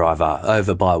taxi driver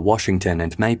over by Washington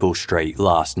and Maple Street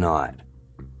last night.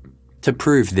 To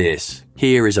prove this,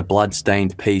 here is a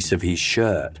blood-stained piece of his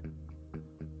shirt.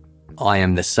 I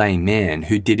am the same man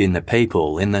who did in the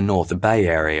people in the North Bay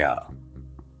area.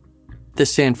 The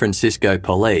San Francisco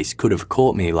police could have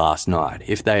caught me last night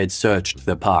if they had searched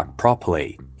the park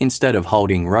properly, instead of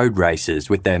holding road races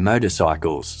with their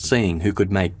motorcycles, seeing who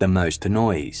could make the most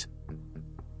noise.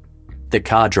 The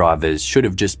car drivers should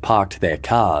have just parked their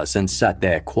cars and sat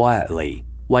there quietly,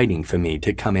 waiting for me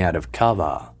to come out of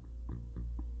cover.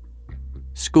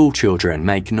 School children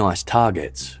make nice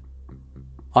targets.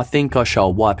 I think I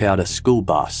shall wipe out a school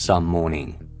bus some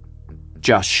morning.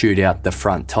 Just shoot out the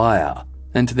front tyre,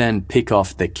 and then pick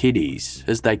off the kiddies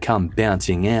as they come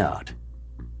bouncing out."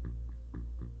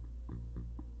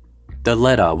 The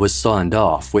letter was signed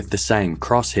off with the same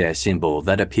crosshair symbol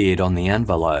that appeared on the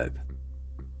envelope.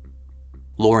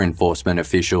 Law enforcement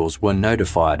officials were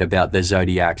notified about the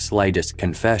Zodiac's latest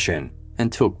confession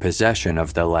and took possession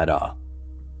of the letter.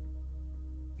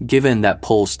 Given that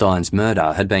Paul Stine's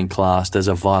murder had been classed as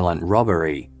a violent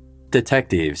robbery,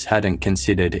 detectives hadn't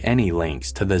considered any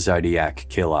links to the Zodiac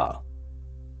killer.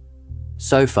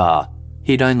 So far,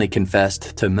 he'd only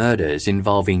confessed to murders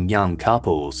involving young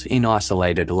couples in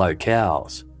isolated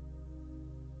locales.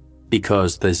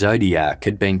 Because the Zodiac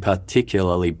had been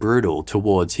particularly brutal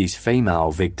towards his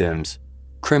female victims,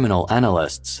 criminal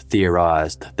analysts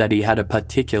theorized that he had a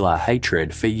particular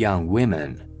hatred for young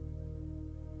women.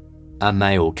 A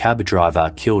male cab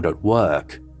driver killed at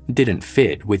work didn't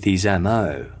fit with his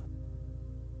MO.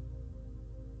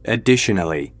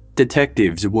 Additionally,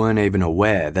 detectives weren't even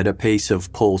aware that a piece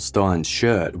of Paul Stine's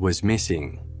shirt was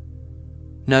missing.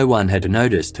 No one had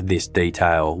noticed this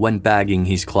detail when bagging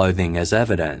his clothing as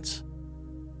evidence.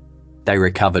 They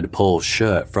recovered Paul's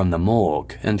shirt from the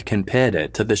morgue and compared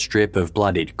it to the strip of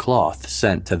bloodied cloth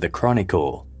sent to the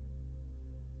Chronicle.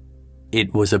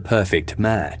 It was a perfect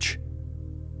match.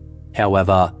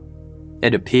 However,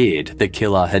 it appeared the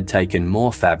killer had taken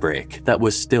more fabric that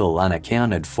was still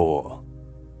unaccounted for.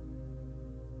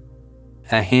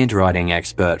 A handwriting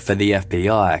expert for the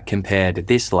FBI compared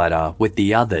this letter with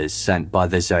the others sent by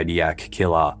the Zodiac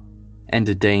killer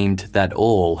and deemed that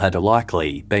all had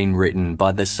likely been written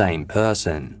by the same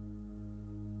person.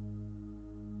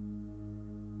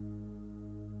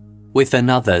 With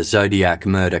another Zodiac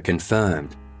murder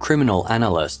confirmed, criminal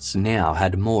analysts now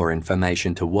had more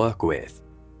information to work with.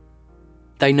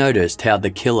 They noticed how the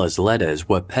killer's letters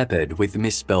were peppered with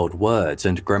misspelled words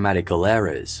and grammatical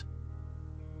errors.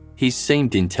 He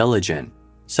seemed intelligent,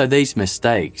 so these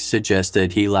mistakes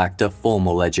suggested he lacked a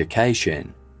formal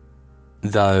education.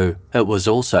 Though it was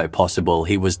also possible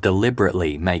he was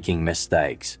deliberately making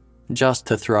mistakes, just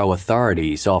to throw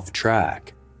authorities off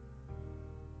track.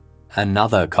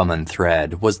 Another common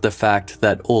thread was the fact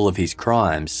that all of his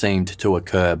crimes seemed to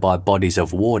occur by bodies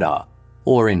of water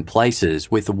or in places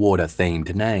with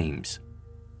water-themed names.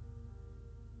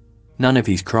 None of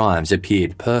his crimes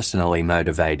appeared personally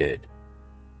motivated.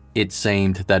 It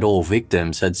seemed that all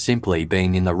victims had simply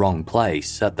been in the wrong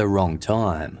place at the wrong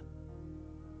time.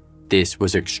 This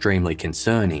was extremely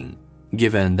concerning,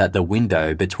 given that the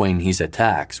window between his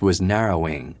attacks was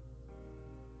narrowing.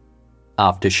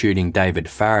 After shooting David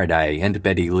Faraday and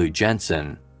Betty Lou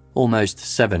Jensen, Almost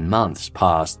 7 months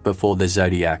passed before the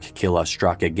Zodiac killer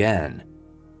struck again.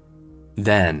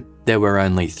 Then, there were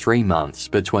only 3 months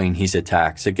between his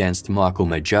attacks against Michael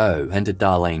Mageau and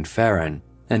Darlene Ferrin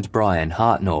and Brian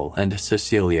Hartnell and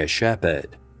Cecilia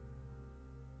Shepard.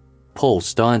 Paul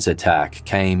Stine's attack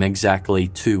came exactly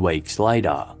 2 weeks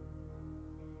later.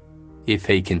 If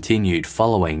he continued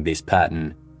following this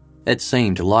pattern, it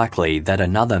seemed likely that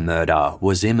another murder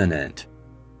was imminent.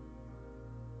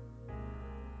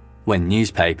 When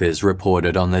newspapers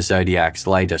reported on the Zodiac's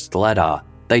latest letter,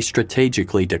 they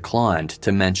strategically declined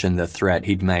to mention the threat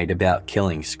he'd made about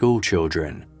killing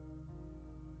schoolchildren.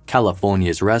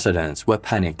 California's residents were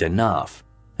panicked enough,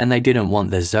 and they didn't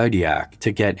want the Zodiac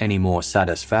to get any more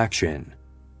satisfaction.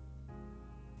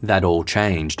 That all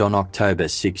changed on October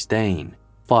 16,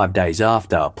 5 days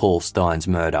after Paul Stine's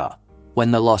murder,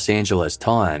 when the Los Angeles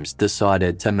Times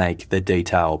decided to make the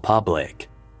detail public.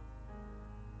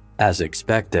 As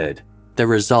expected, the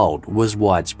result was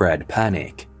widespread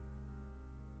panic.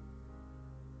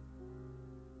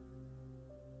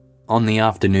 On the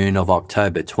afternoon of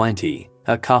October 20,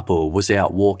 a couple was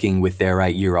out walking with their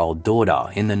 8-year-old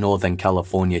daughter in the Northern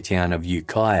California town of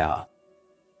Ukiah.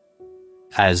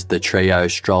 As the trio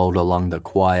strolled along the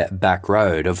quiet back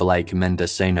road of Lake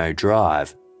Mendocino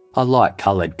Drive, a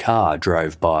light-coloured car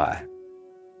drove by.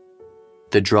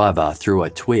 The driver threw a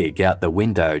twig out the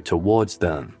window towards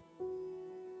them.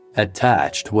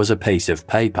 Attached was a piece of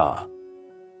paper.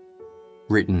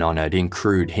 Written on it in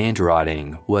crude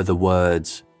handwriting were the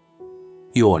words,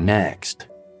 "You're next,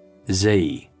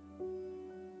 Z."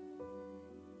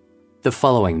 The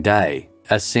following day,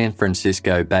 a San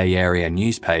Francisco Bay Area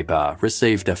newspaper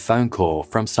received a phone call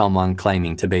from someone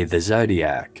claiming to be the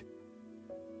Zodiac.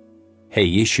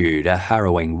 He issued a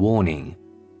harrowing warning.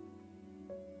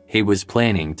 He was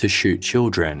planning to shoot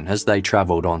children as they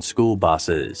travelled on school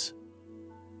buses.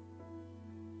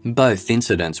 Both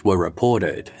incidents were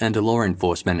reported, and law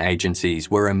enforcement agencies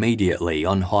were immediately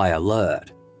on high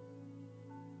alert.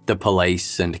 The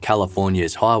police and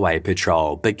California's Highway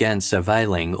Patrol began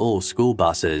surveilling all school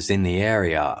buses in the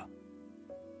area.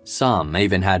 Some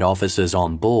even had officers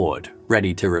on board,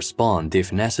 ready to respond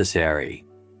if necessary.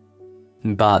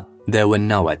 But there were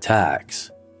no attacks.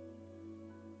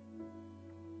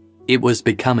 It was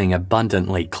becoming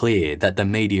abundantly clear that the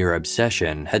media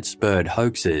obsession had spurred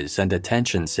hoaxers and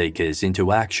attention seekers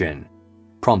into action,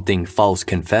 prompting false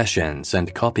confessions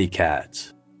and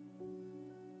copycats.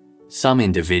 Some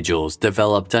individuals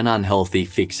developed an unhealthy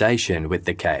fixation with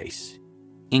the case,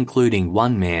 including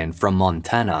one man from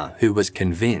Montana who was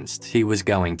convinced he was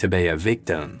going to be a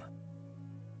victim.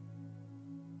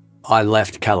 "I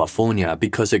left California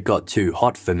because it got too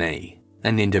hot for me,"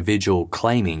 an individual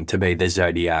claiming to be the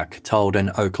Zodiac told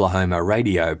an Oklahoma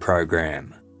radio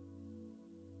program.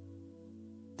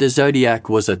 The Zodiac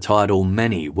was a title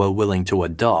many were willing to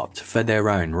adopt for their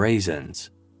own reasons,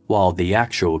 while the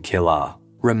actual killer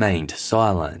remained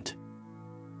silent.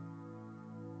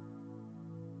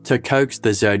 To coax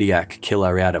the Zodiac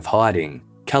killer out of hiding,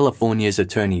 California's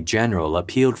Attorney General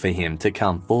appealed for him to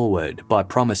come forward by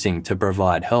promising to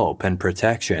provide help and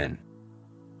protection.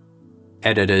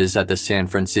 Editors at the San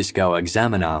Francisco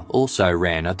Examiner also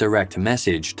ran a direct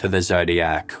message to the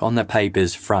Zodiac on the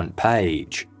paper's front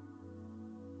page.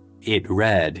 It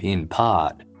read, in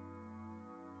part,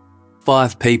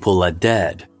 "5 people are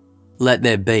dead. Let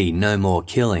there be no more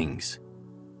killings.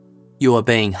 You are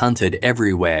being hunted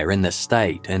everywhere in the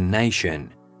state and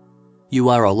nation. You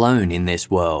are alone in this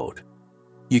world.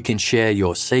 You can share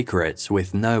your secrets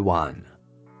with no one.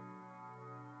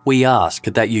 We ask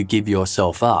that you give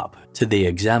yourself up to the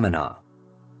Examiner.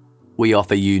 We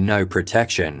offer you no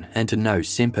protection and no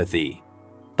sympathy,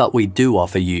 but we do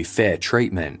offer you fair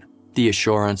treatment, the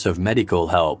assurance of medical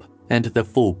help, and the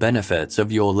full benefits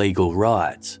of your legal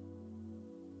rights.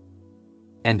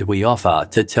 And we offer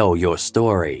to tell your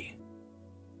story."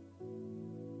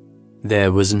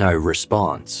 There was no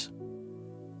response.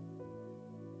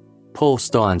 Paul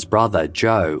Stine's brother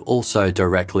Joe also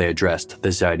directly addressed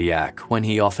the Zodiac when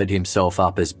he offered himself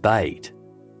up as bait.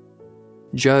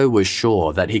 Joe was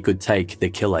sure that he could take the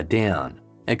killer down,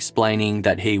 explaining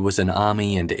that he was an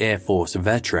Army and Air Force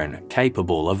veteran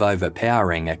capable of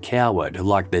overpowering a coward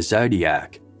like the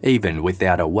Zodiac, even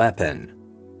without a weapon.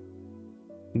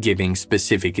 Giving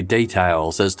specific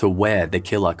details as to where the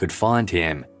killer could find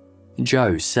him,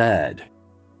 Joe said,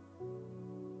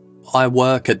 "I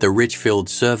work at the Richfield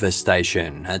service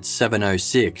station at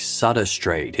 706 Sutter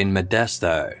Street in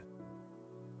Modesto.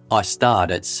 I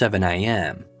start at 7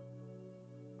 a.m.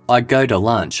 I go to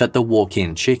lunch at the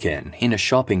Walk-In Chicken in a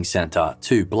shopping centre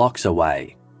 2 blocks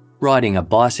away, riding a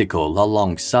bicycle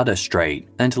along Sutter Street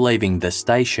and leaving the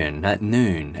station at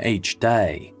noon each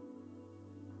day.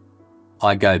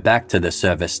 I go back to the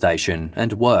service station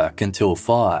and work until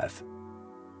 5.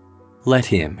 Let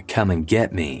him come and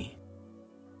get me.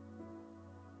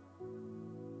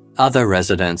 Other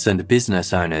residents and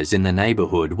business owners in the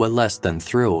neighbourhood were less than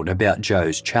thrilled about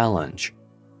Joe's challenge.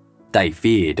 They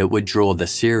feared it would draw the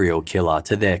serial killer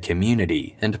to their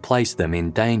community and place them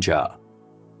in danger.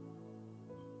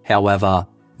 However,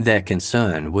 their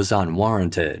concern was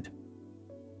unwarranted.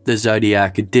 The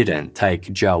Zodiac didn't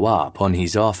take Joe up on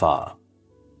his offer.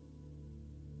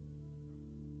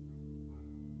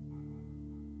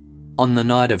 On the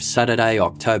night of Saturday,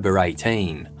 October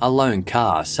 18, a lone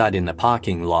car sat in the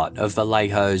parking lot of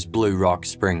Vallejo's Blue Rock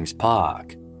Springs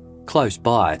Park, close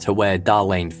by to where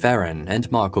Darlene Ferrin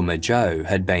and Michael Mageau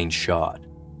had been shot.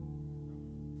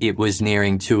 It was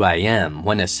nearing 2 a.m.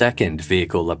 when a second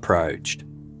vehicle approached.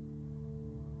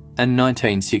 A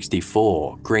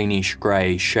 1964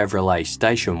 greenish-grey Chevrolet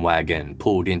station wagon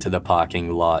pulled into the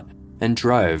parking lot and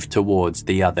drove towards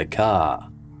the other car.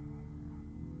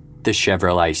 The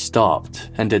Chevrolet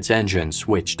stopped and its engine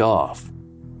switched off.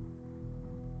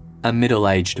 A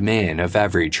middle-aged man of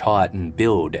average height and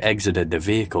build exited the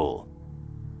vehicle.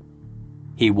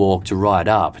 He walked right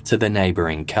up to the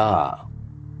neighbouring car.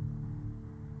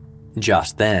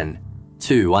 Just then,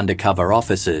 2 undercover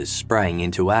officers sprang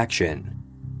into action.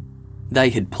 They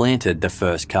had planted the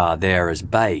first car there as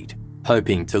bait,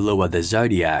 hoping to lure the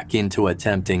Zodiac into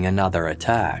attempting another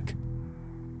attack.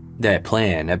 Their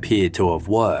plan appeared to have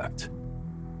worked.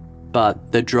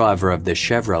 But the driver of the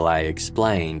Chevrolet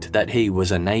explained that he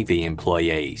was a Navy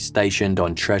employee stationed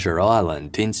on Treasure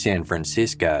Island in San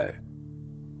Francisco.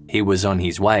 He was on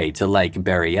his way to Lake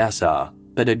Berryessa,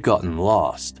 but had gotten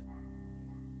lost.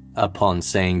 Upon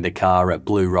seeing the car at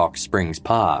Blue Rock Springs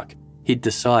Park, he'd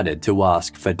decided to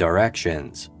ask for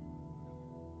directions.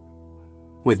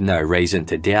 With no reason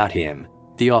to doubt him,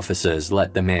 the officers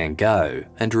let the man go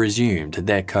and resumed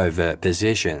their covert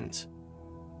positions.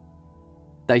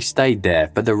 They stayed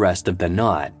there for the rest of the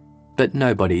night, but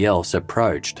nobody else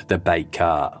approached the bait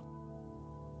car.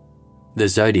 The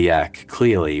Zodiac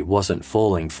clearly wasn't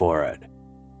falling for it.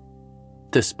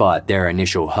 Despite their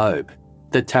initial hope,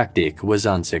 the tactic was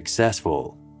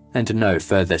unsuccessful, and no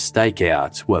further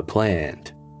stakeouts were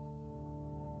planned.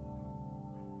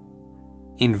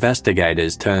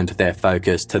 Investigators turned their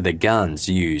focus to the guns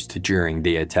used during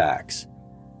the attacks.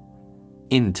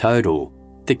 In total,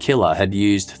 the killer had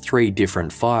used 3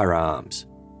 different firearms.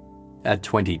 A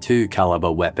 .22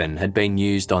 caliber weapon had been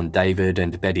used on David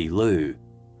and Betty Lou,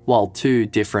 while 2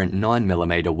 different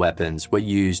 9mm weapons were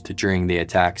used during the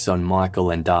attacks on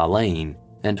Michael and Darlene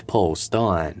and Paul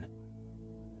Stein.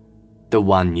 The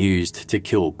one used to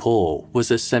kill Paul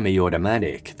was a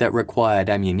semi-automatic that required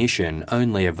ammunition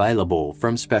only available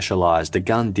from specialised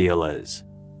gun dealers.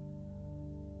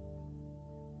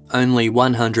 Only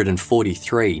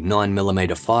 143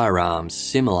 9mm firearms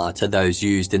similar to those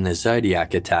used in the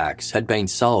Zodiac attacks had been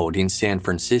sold in San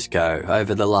Francisco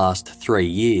over the last 3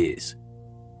 years.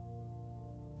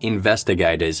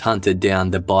 Investigators hunted down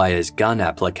the buyers' gun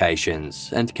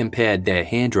applications and compared their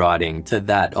handwriting to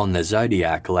that on the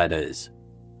Zodiac letters.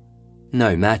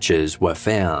 No matches were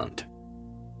found.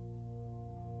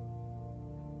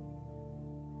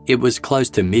 It was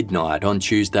close to midnight on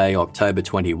Tuesday, October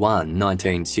 21,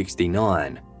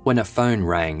 1969, when a phone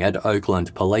rang at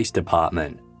Oakland Police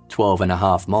Department,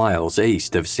 12.5 miles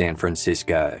east of San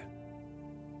Francisco.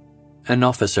 An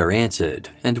officer answered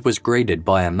and was greeted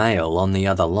by a male on the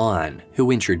other line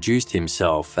who introduced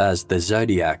himself as the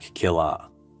Zodiac Killer.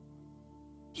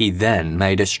 He then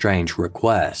made a strange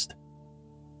request.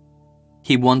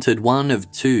 He wanted one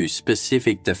of 2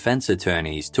 specific defense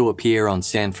attorneys to appear on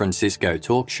San Francisco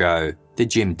talk show, The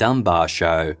Jim Dunbar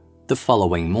Show, the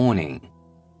following morning.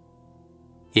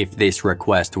 If this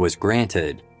request was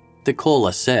granted, the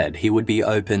caller said he would be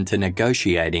open to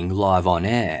negotiating live on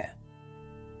air.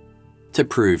 To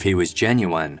prove he was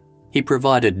genuine, he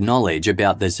provided knowledge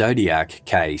about the Zodiac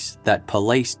case that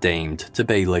police deemed to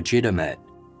be legitimate.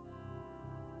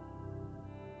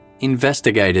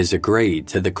 Investigators agreed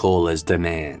to the caller's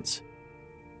demands.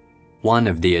 One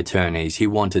of the attorneys he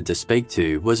wanted to speak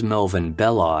to was Melvin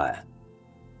Belli.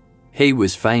 He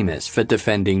was famous for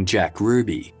defending Jack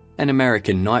Ruby, an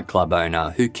American nightclub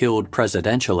owner who killed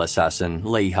presidential assassin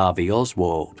Lee Harvey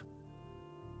Oswald.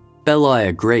 Belli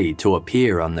agreed to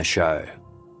appear on the show.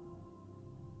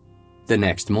 The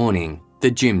next morning,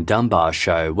 the Jim Dunbar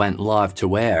Show went live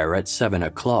to air at 7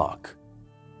 o'clock.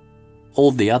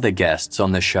 All the other guests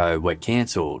on the show were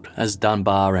cancelled as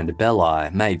Dunbar and Belli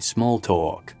made small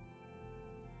talk.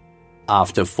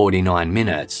 After 49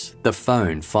 minutes, the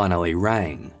phone finally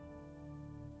rang.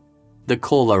 The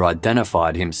caller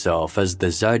identified himself as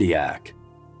the Zodiac,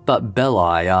 but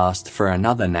Belli asked for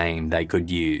another name they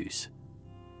could use.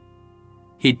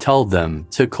 He told them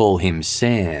to call him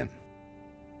Sam.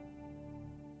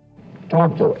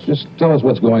 Talk to us. Just tell us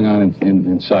what's going on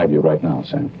inside you right now,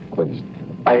 Sam, please.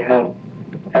 I have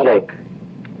headache.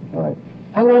 All right.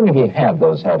 How long have you had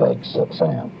those headaches,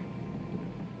 Sam?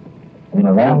 In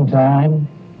a long time?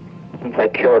 Since I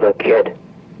killed a kid.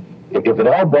 If it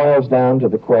all boils down to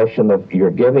the question of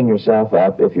you're giving yourself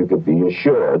up, if you could be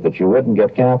assured that you wouldn't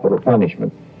get capital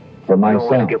punishment for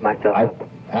myself. I don't want to give myself up.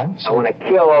 Huh? I want to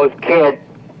kill those kids.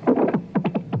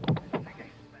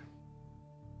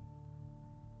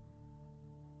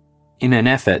 In an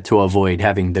effort to avoid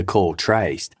having the call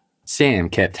traced, Sam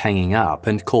kept hanging up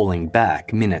and calling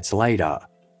back minutes later.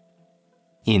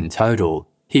 In total,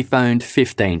 he phoned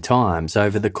 15 times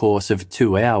over the course of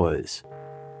 2 hours.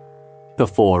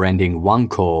 Before ending one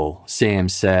call, Sam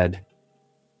said,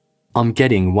 "I'm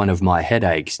getting one of my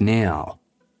headaches now.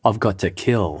 I've got to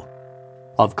kill.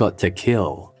 I've got to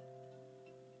kill."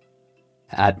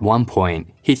 At one point,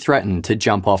 he threatened to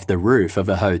jump off the roof of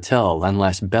a hotel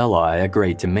unless Belli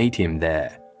agreed to meet him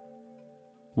there.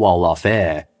 While off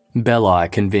air, Belli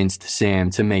convinced Sam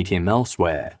to meet him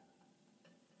elsewhere.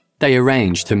 They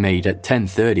arranged to meet at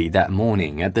 10:30 that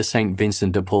morning at the St.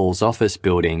 Vincent de Paul's office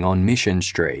building on Mission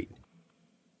Street.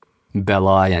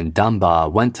 Belli and Dunbar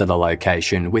went to the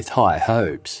location with high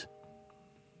hopes.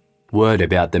 Word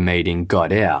about the meeting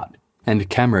got out, and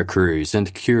camera crews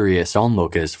and curious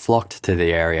onlookers flocked to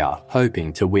the area,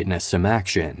 hoping to witness some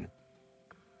action.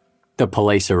 The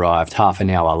police arrived half an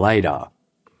hour later,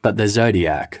 but the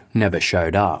Zodiac never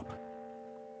showed up.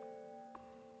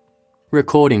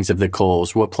 Recordings of the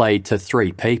calls were played to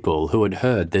 3 people who had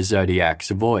heard the Zodiac's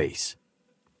voice.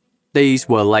 These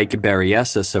were Lake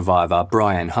Berryessa survivor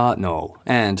Brian Hartnell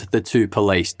and the 2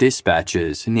 police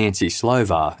dispatchers Nancy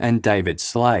Slover and David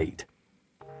Slade.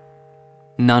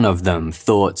 None of them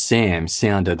thought Sam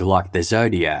sounded like the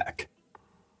Zodiac.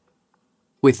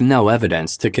 With no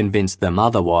evidence to convince them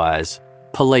otherwise,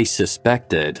 police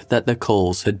suspected that the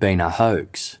calls had been a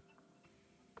hoax.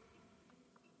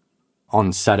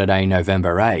 On Saturday,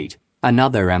 November 8,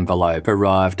 another envelope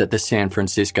arrived at the San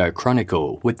Francisco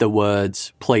Chronicle with the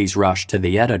words, "Please rush to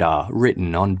the editor,"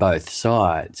 written on both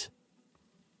sides.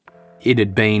 It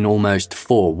had been almost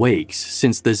 4 weeks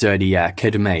since the Zodiac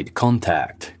had made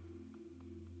contact.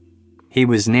 He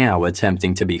was now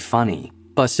attempting to be funny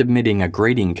by submitting a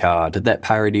greeting card that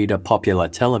parodied a popular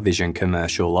television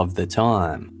commercial of the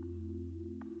time.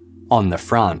 On the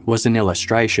front was an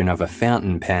illustration of a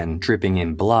fountain pen dripping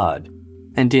in blood,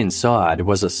 and inside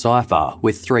was a cipher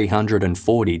with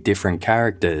 340 different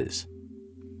characters.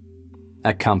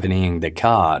 Accompanying the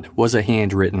card was a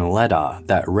handwritten letter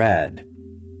that read,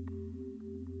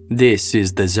 "This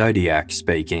is the Zodiac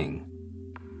speaking.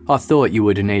 I thought you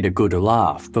would need a good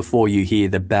laugh before you hear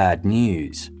the bad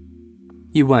news.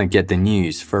 You won't get the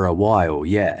news for a while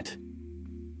yet.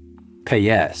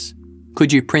 P.S.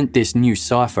 Could you print this new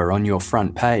cipher on your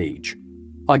front page?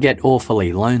 I get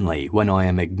awfully lonely when I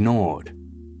am ignored.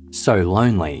 So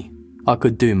lonely, I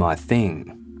could do my thing."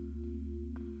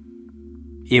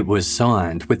 It was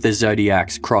signed with the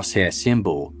Zodiac's crosshair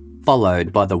symbol,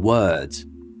 followed by the words,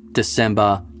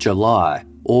 "December, July,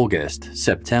 August,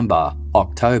 September,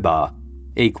 October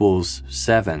equals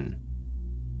 7.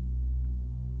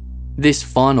 This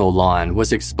final line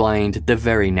was explained the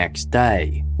very next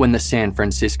day when the San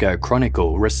Francisco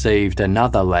Chronicle received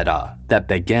another letter that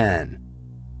began,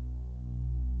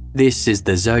 "This is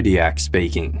the Zodiac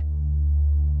speaking.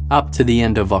 Up to the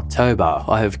end of October,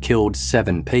 I have killed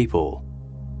 7 people.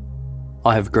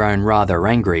 I have grown rather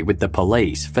angry with the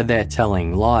police for their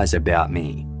telling lies about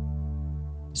me.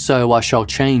 So I shall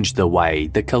change the way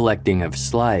the collecting of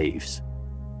slaves.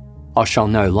 I shall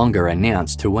no longer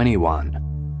announce to anyone.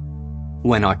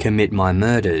 When I commit my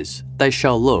murders, they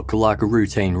shall look like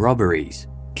routine robberies,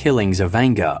 killings of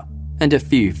anger, and a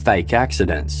few fake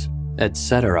accidents,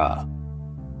 etc.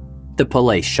 The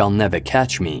police shall never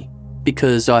catch me,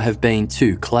 because I have been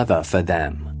too clever for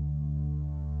them."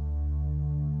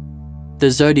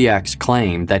 The Zodiac's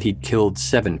claim that he'd killed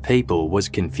 7 people was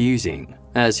confusing,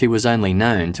 as he was only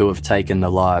known to have taken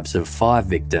the lives of 5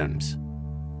 victims.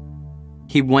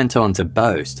 He went on to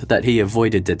boast that he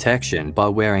avoided detection by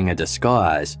wearing a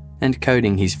disguise and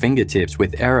coating his fingertips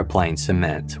with aeroplane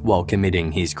cement while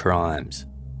committing his crimes.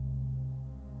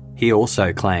 He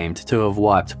also claimed to have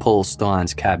wiped Paul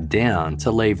Stine's cab down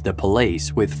to leave the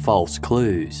police with false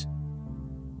clues.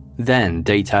 then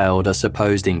detailed a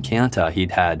supposed encounter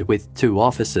he'd had with 2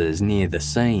 officers near the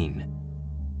scene.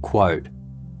 Quote,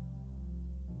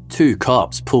 "2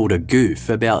 cops pulled a goof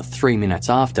about 3 minutes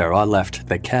after I left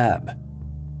the cab.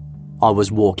 I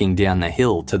was walking down the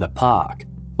hill to the park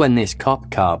when this cop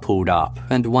car pulled up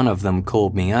and one of them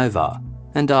called me over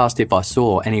and asked if I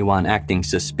saw anyone acting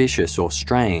suspicious or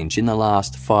strange in the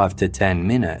last 5 to 10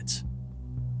 minutes.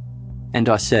 And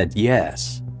I said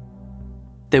yes.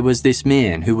 There was this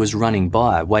man who was running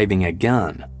by waving a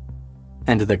gun,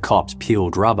 and the cops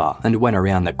peeled rubber and went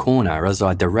around the corner as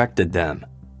I directed them,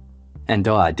 and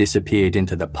I disappeared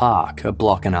into the park a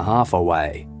block and a half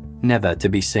away, never to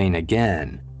be seen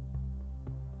again.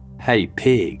 Hey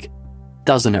pig,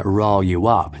 doesn't it rile you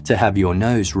up to have your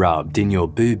nose rubbed in your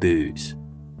boo-boos?"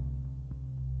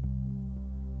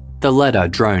 The letter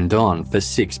droned on for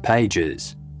 6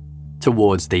 pages.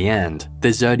 Towards the end,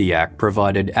 the Zodiac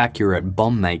provided accurate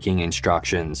bomb-making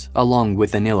instructions along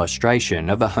with an illustration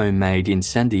of a homemade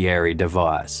incendiary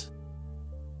device.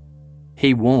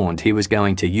 He warned he was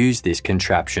going to use this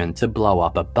contraption to blow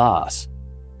up a bus,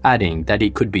 adding that he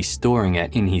could be storing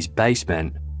it in his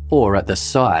basement or at the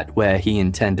site where he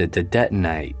intended to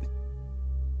detonate.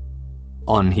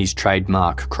 On his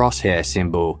trademark crosshair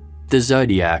symbol, the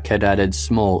Zodiac had added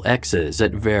small X's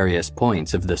at various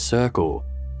points of the circle,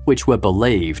 which were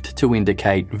believed to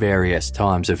indicate various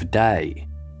times of day.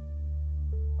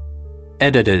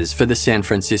 Editors for the San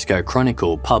Francisco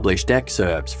Chronicle published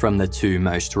excerpts from the 2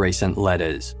 most recent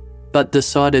letters, but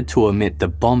decided to omit the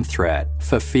bomb threat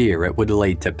for fear it would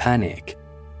lead to panic.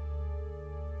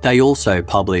 They also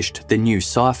published the new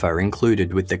cipher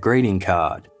included with the greeting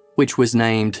card, which was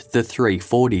named the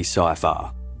 340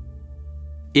 cipher.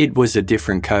 It was a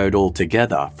different code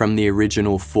altogether from the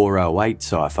original 408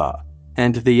 cipher,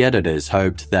 and the editors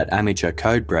hoped that amateur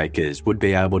codebreakers would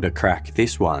be able to crack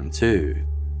this one too.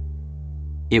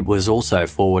 It was also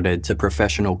forwarded to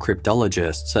professional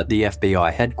cryptologists at the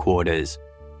FBI headquarters,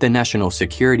 the National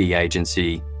Security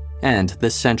Agency, and the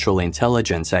Central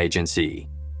Intelligence Agency.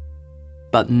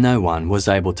 But no one was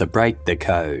able to break the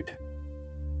code.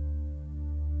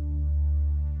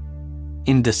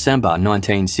 In December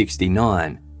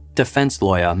 1969, defense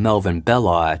lawyer Melvin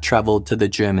Belli travelled to the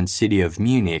German city of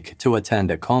Munich to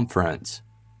attend a conference.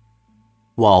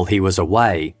 While he was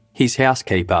away, his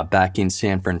housekeeper back in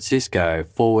San Francisco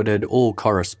forwarded all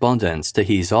correspondence to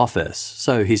his office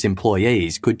so his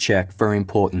employees could check for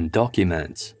important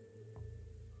documents.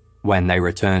 When they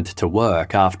returned to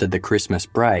work after the Christmas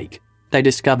break, they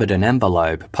discovered an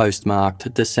envelope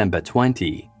postmarked December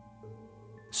 20.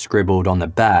 Scribbled on the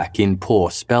back in poor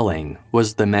spelling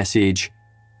was the message,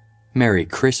 "Merry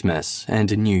Christmas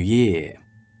and New Year."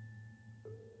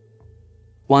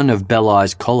 One of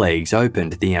Belli's colleagues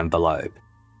opened the envelope.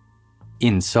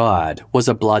 Inside was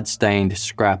a blood-stained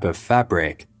scrap of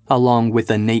fabric along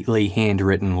with a neatly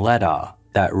handwritten letter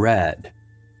that read,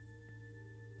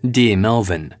 "Dear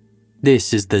Melvin,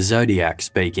 this is the Zodiac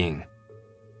speaking.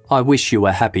 I wish you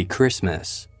a happy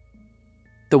Christmas.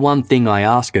 The one thing I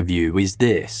ask of you is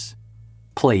this.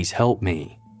 Please help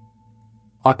me.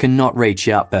 I cannot reach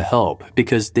out for help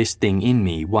because this thing in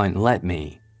me won't let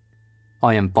me.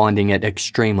 I am finding it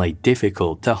extremely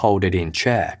difficult to hold it in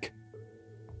check.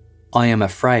 I am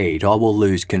afraid I will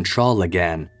lose control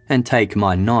again and take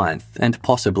my 9th and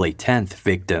possibly 10th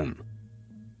victim.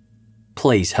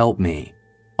 Please help me.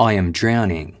 I am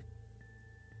drowning."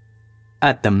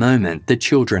 At the moment, the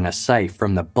children are safe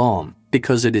from the bomb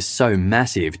because it is so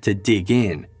massive to dig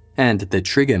in, and the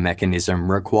trigger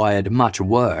mechanism required much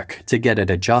work to get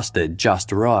it adjusted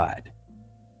just right.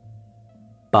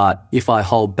 But if I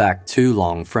hold back too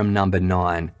long from number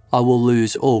 9, I will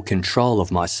lose all control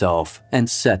of myself and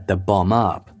set the bomb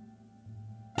up.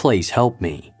 Please help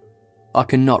me. I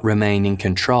cannot remain in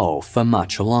control for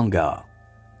much longer.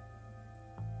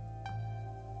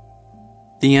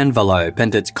 The envelope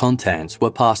and its contents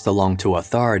were passed along to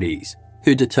authorities,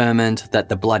 who determined that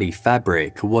the bloody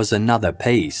fabric was another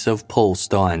piece of Paul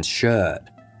Stein's shirt.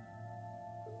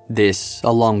 This,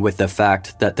 along with the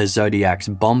fact that the Zodiac's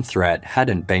bomb threat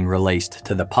hadn't been released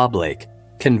to the public,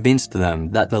 convinced them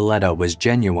that the letter was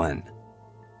genuine.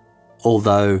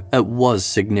 Although it was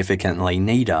significantly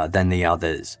neater than the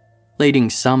others,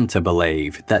 leading some to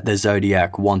believe that the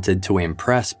Zodiac wanted to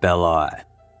impress Belli.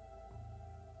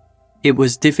 It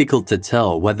was difficult to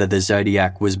tell whether the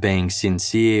Zodiac was being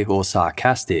sincere or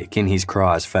sarcastic in his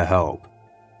cries for help.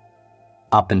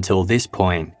 Up until this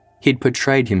point, he'd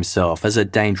portrayed himself as a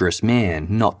dangerous man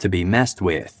not to be messed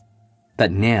with,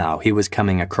 but now he was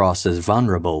coming across as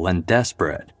vulnerable and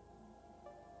desperate.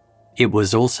 It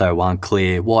was also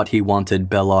unclear what he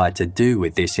wanted Belli to do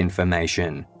with this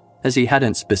information, as he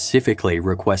hadn't specifically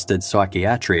requested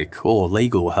psychiatric or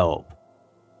legal help.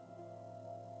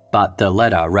 But the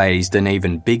letter raised an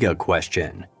even bigger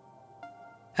question.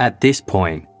 At this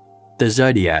point, the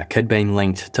Zodiac had been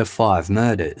linked to 5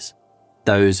 murders,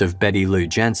 those of Betty Lou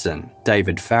Jensen,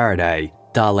 David Faraday,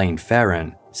 Darlene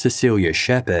Ferrin, Cecilia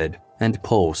Shepard, and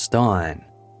Paul Stein.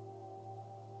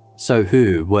 So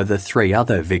who were the 3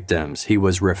 other victims he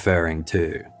was referring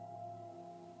to?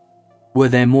 Were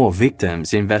there more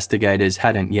victims investigators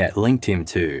hadn't yet linked him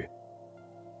to?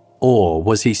 Or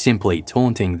was he simply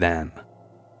taunting them?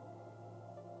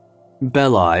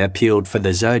 Belli appealed for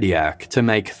the Zodiac to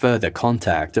make further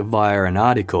contact via an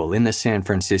article in the San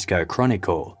Francisco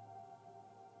Chronicle.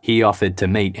 He offered to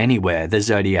meet anywhere the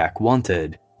Zodiac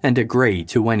wanted and agree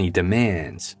to any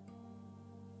demands.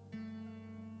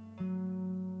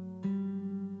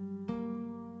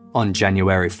 On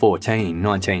January 14,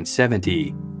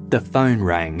 1970, the phone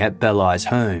rang at Belli's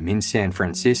home in San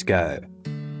Francisco.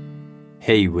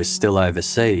 He was still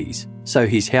overseas, so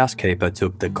his housekeeper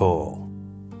took the call.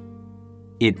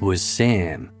 It was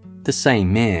Sam, the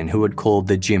same man who had called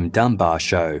the Jim Dunbar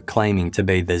show claiming to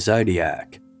be the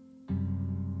Zodiac.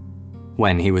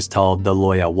 When he was told the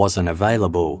lawyer wasn't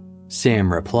available,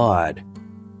 Sam replied,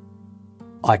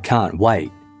 "I can't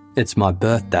wait. It's my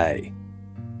birthday."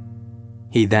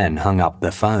 He then hung up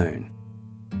the phone.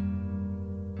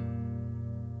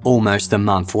 Almost a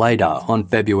month later, on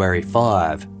February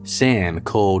 5, Sam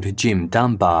called Jim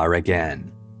Dunbar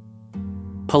again.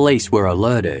 Police were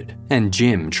alerted, and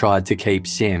Jim tried to keep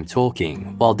Sam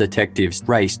talking while detectives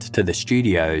raced to the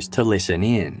studios to listen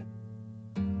in.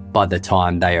 By the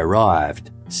time they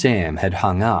arrived, Sam had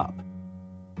hung up.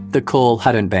 The call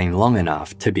hadn't been long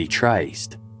enough to be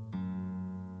traced.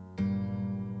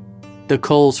 The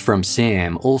calls from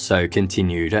Sam also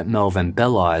continued at Melvin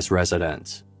Belli's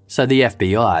residence, so the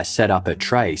FBI set up a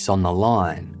trace on the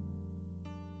line.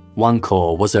 One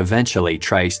call was eventually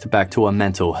traced back to a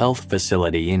mental health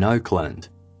facility in Oakland.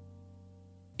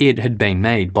 It had been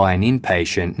made by an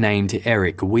inpatient named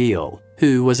Eric Wheel,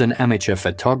 who was an amateur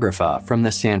photographer from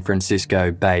the San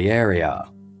Francisco Bay Area.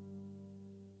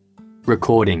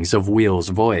 Recordings of Wheel's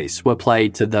voice were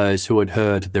played to those who had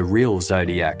heard the real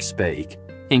Zodiac speak,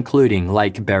 including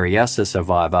Lake Berryessa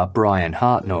survivor Brian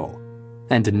Hartnell,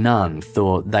 and none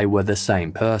thought they were the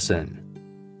same person.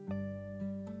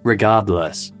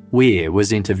 Regardless, Weir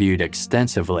was interviewed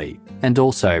extensively and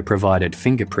also provided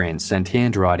fingerprints and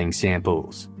handwriting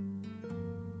samples.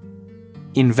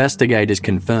 Investigators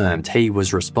confirmed he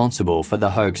was responsible for the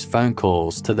hoax phone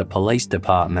calls to the police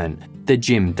department, the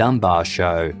Jim Dunbar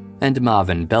show, and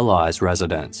Marvin Belli's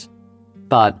residence,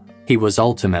 but he was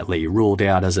ultimately ruled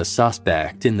out as a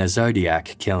suspect in the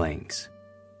Zodiac killings.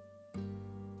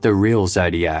 The real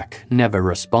Zodiac never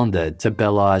responded to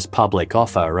Belli's public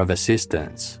offer of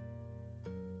assistance.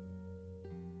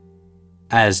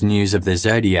 As news of the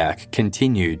Zodiac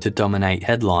continued to dominate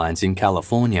headlines in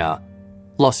California,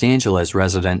 Los Angeles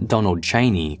resident Donald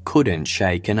Chaney couldn't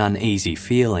shake an uneasy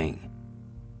feeling.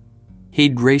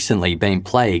 He'd recently been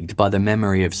plagued by the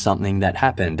memory of something that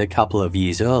happened a couple of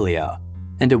years earlier,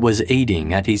 and it was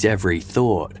eating at his every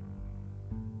thought.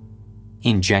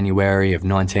 In January of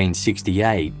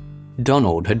 1968,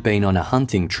 Donald had been on a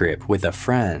hunting trip with a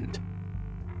friend.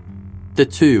 The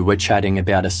two were chatting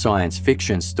about a science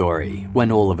fiction story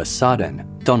when all of a sudden,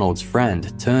 Donald's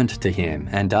friend turned to him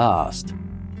and asked,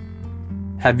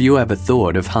 "Have you ever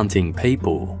thought of hunting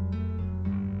people?"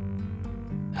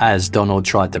 As Donald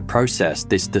tried to process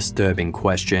this disturbing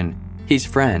question, his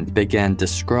friend began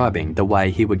describing the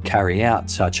way he would carry out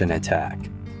such an attack.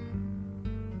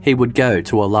 He would go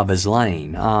to a lover's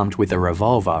lane armed with a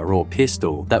revolver or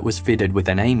pistol that was fitted with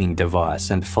an aiming device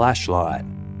and flashlight.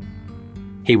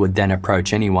 He would then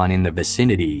approach anyone in the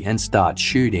vicinity and start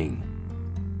shooting.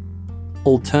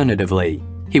 Alternatively,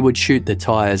 he would shoot the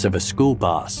tires of a school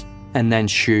bus and then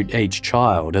shoot each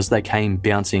child as they came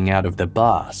bouncing out of the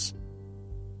bus.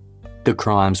 The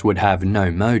crimes would have no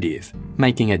motive,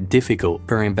 making it difficult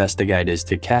for investigators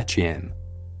to catch him.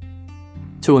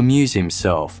 To amuse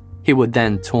himself, he would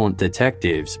then taunt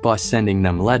detectives by sending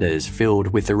them letters filled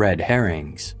with red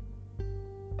herrings.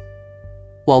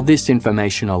 While this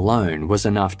information alone was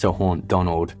enough to haunt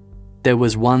Donald, there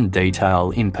was one detail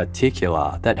in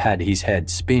particular that had his head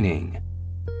spinning.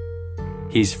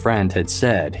 His friend had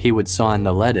said he would sign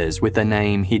the letters with a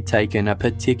name he'd taken a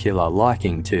particular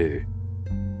liking to: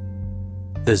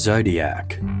 the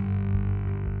Zodiac.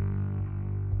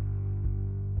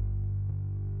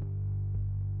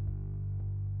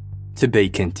 To be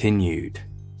continued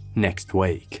next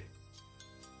week.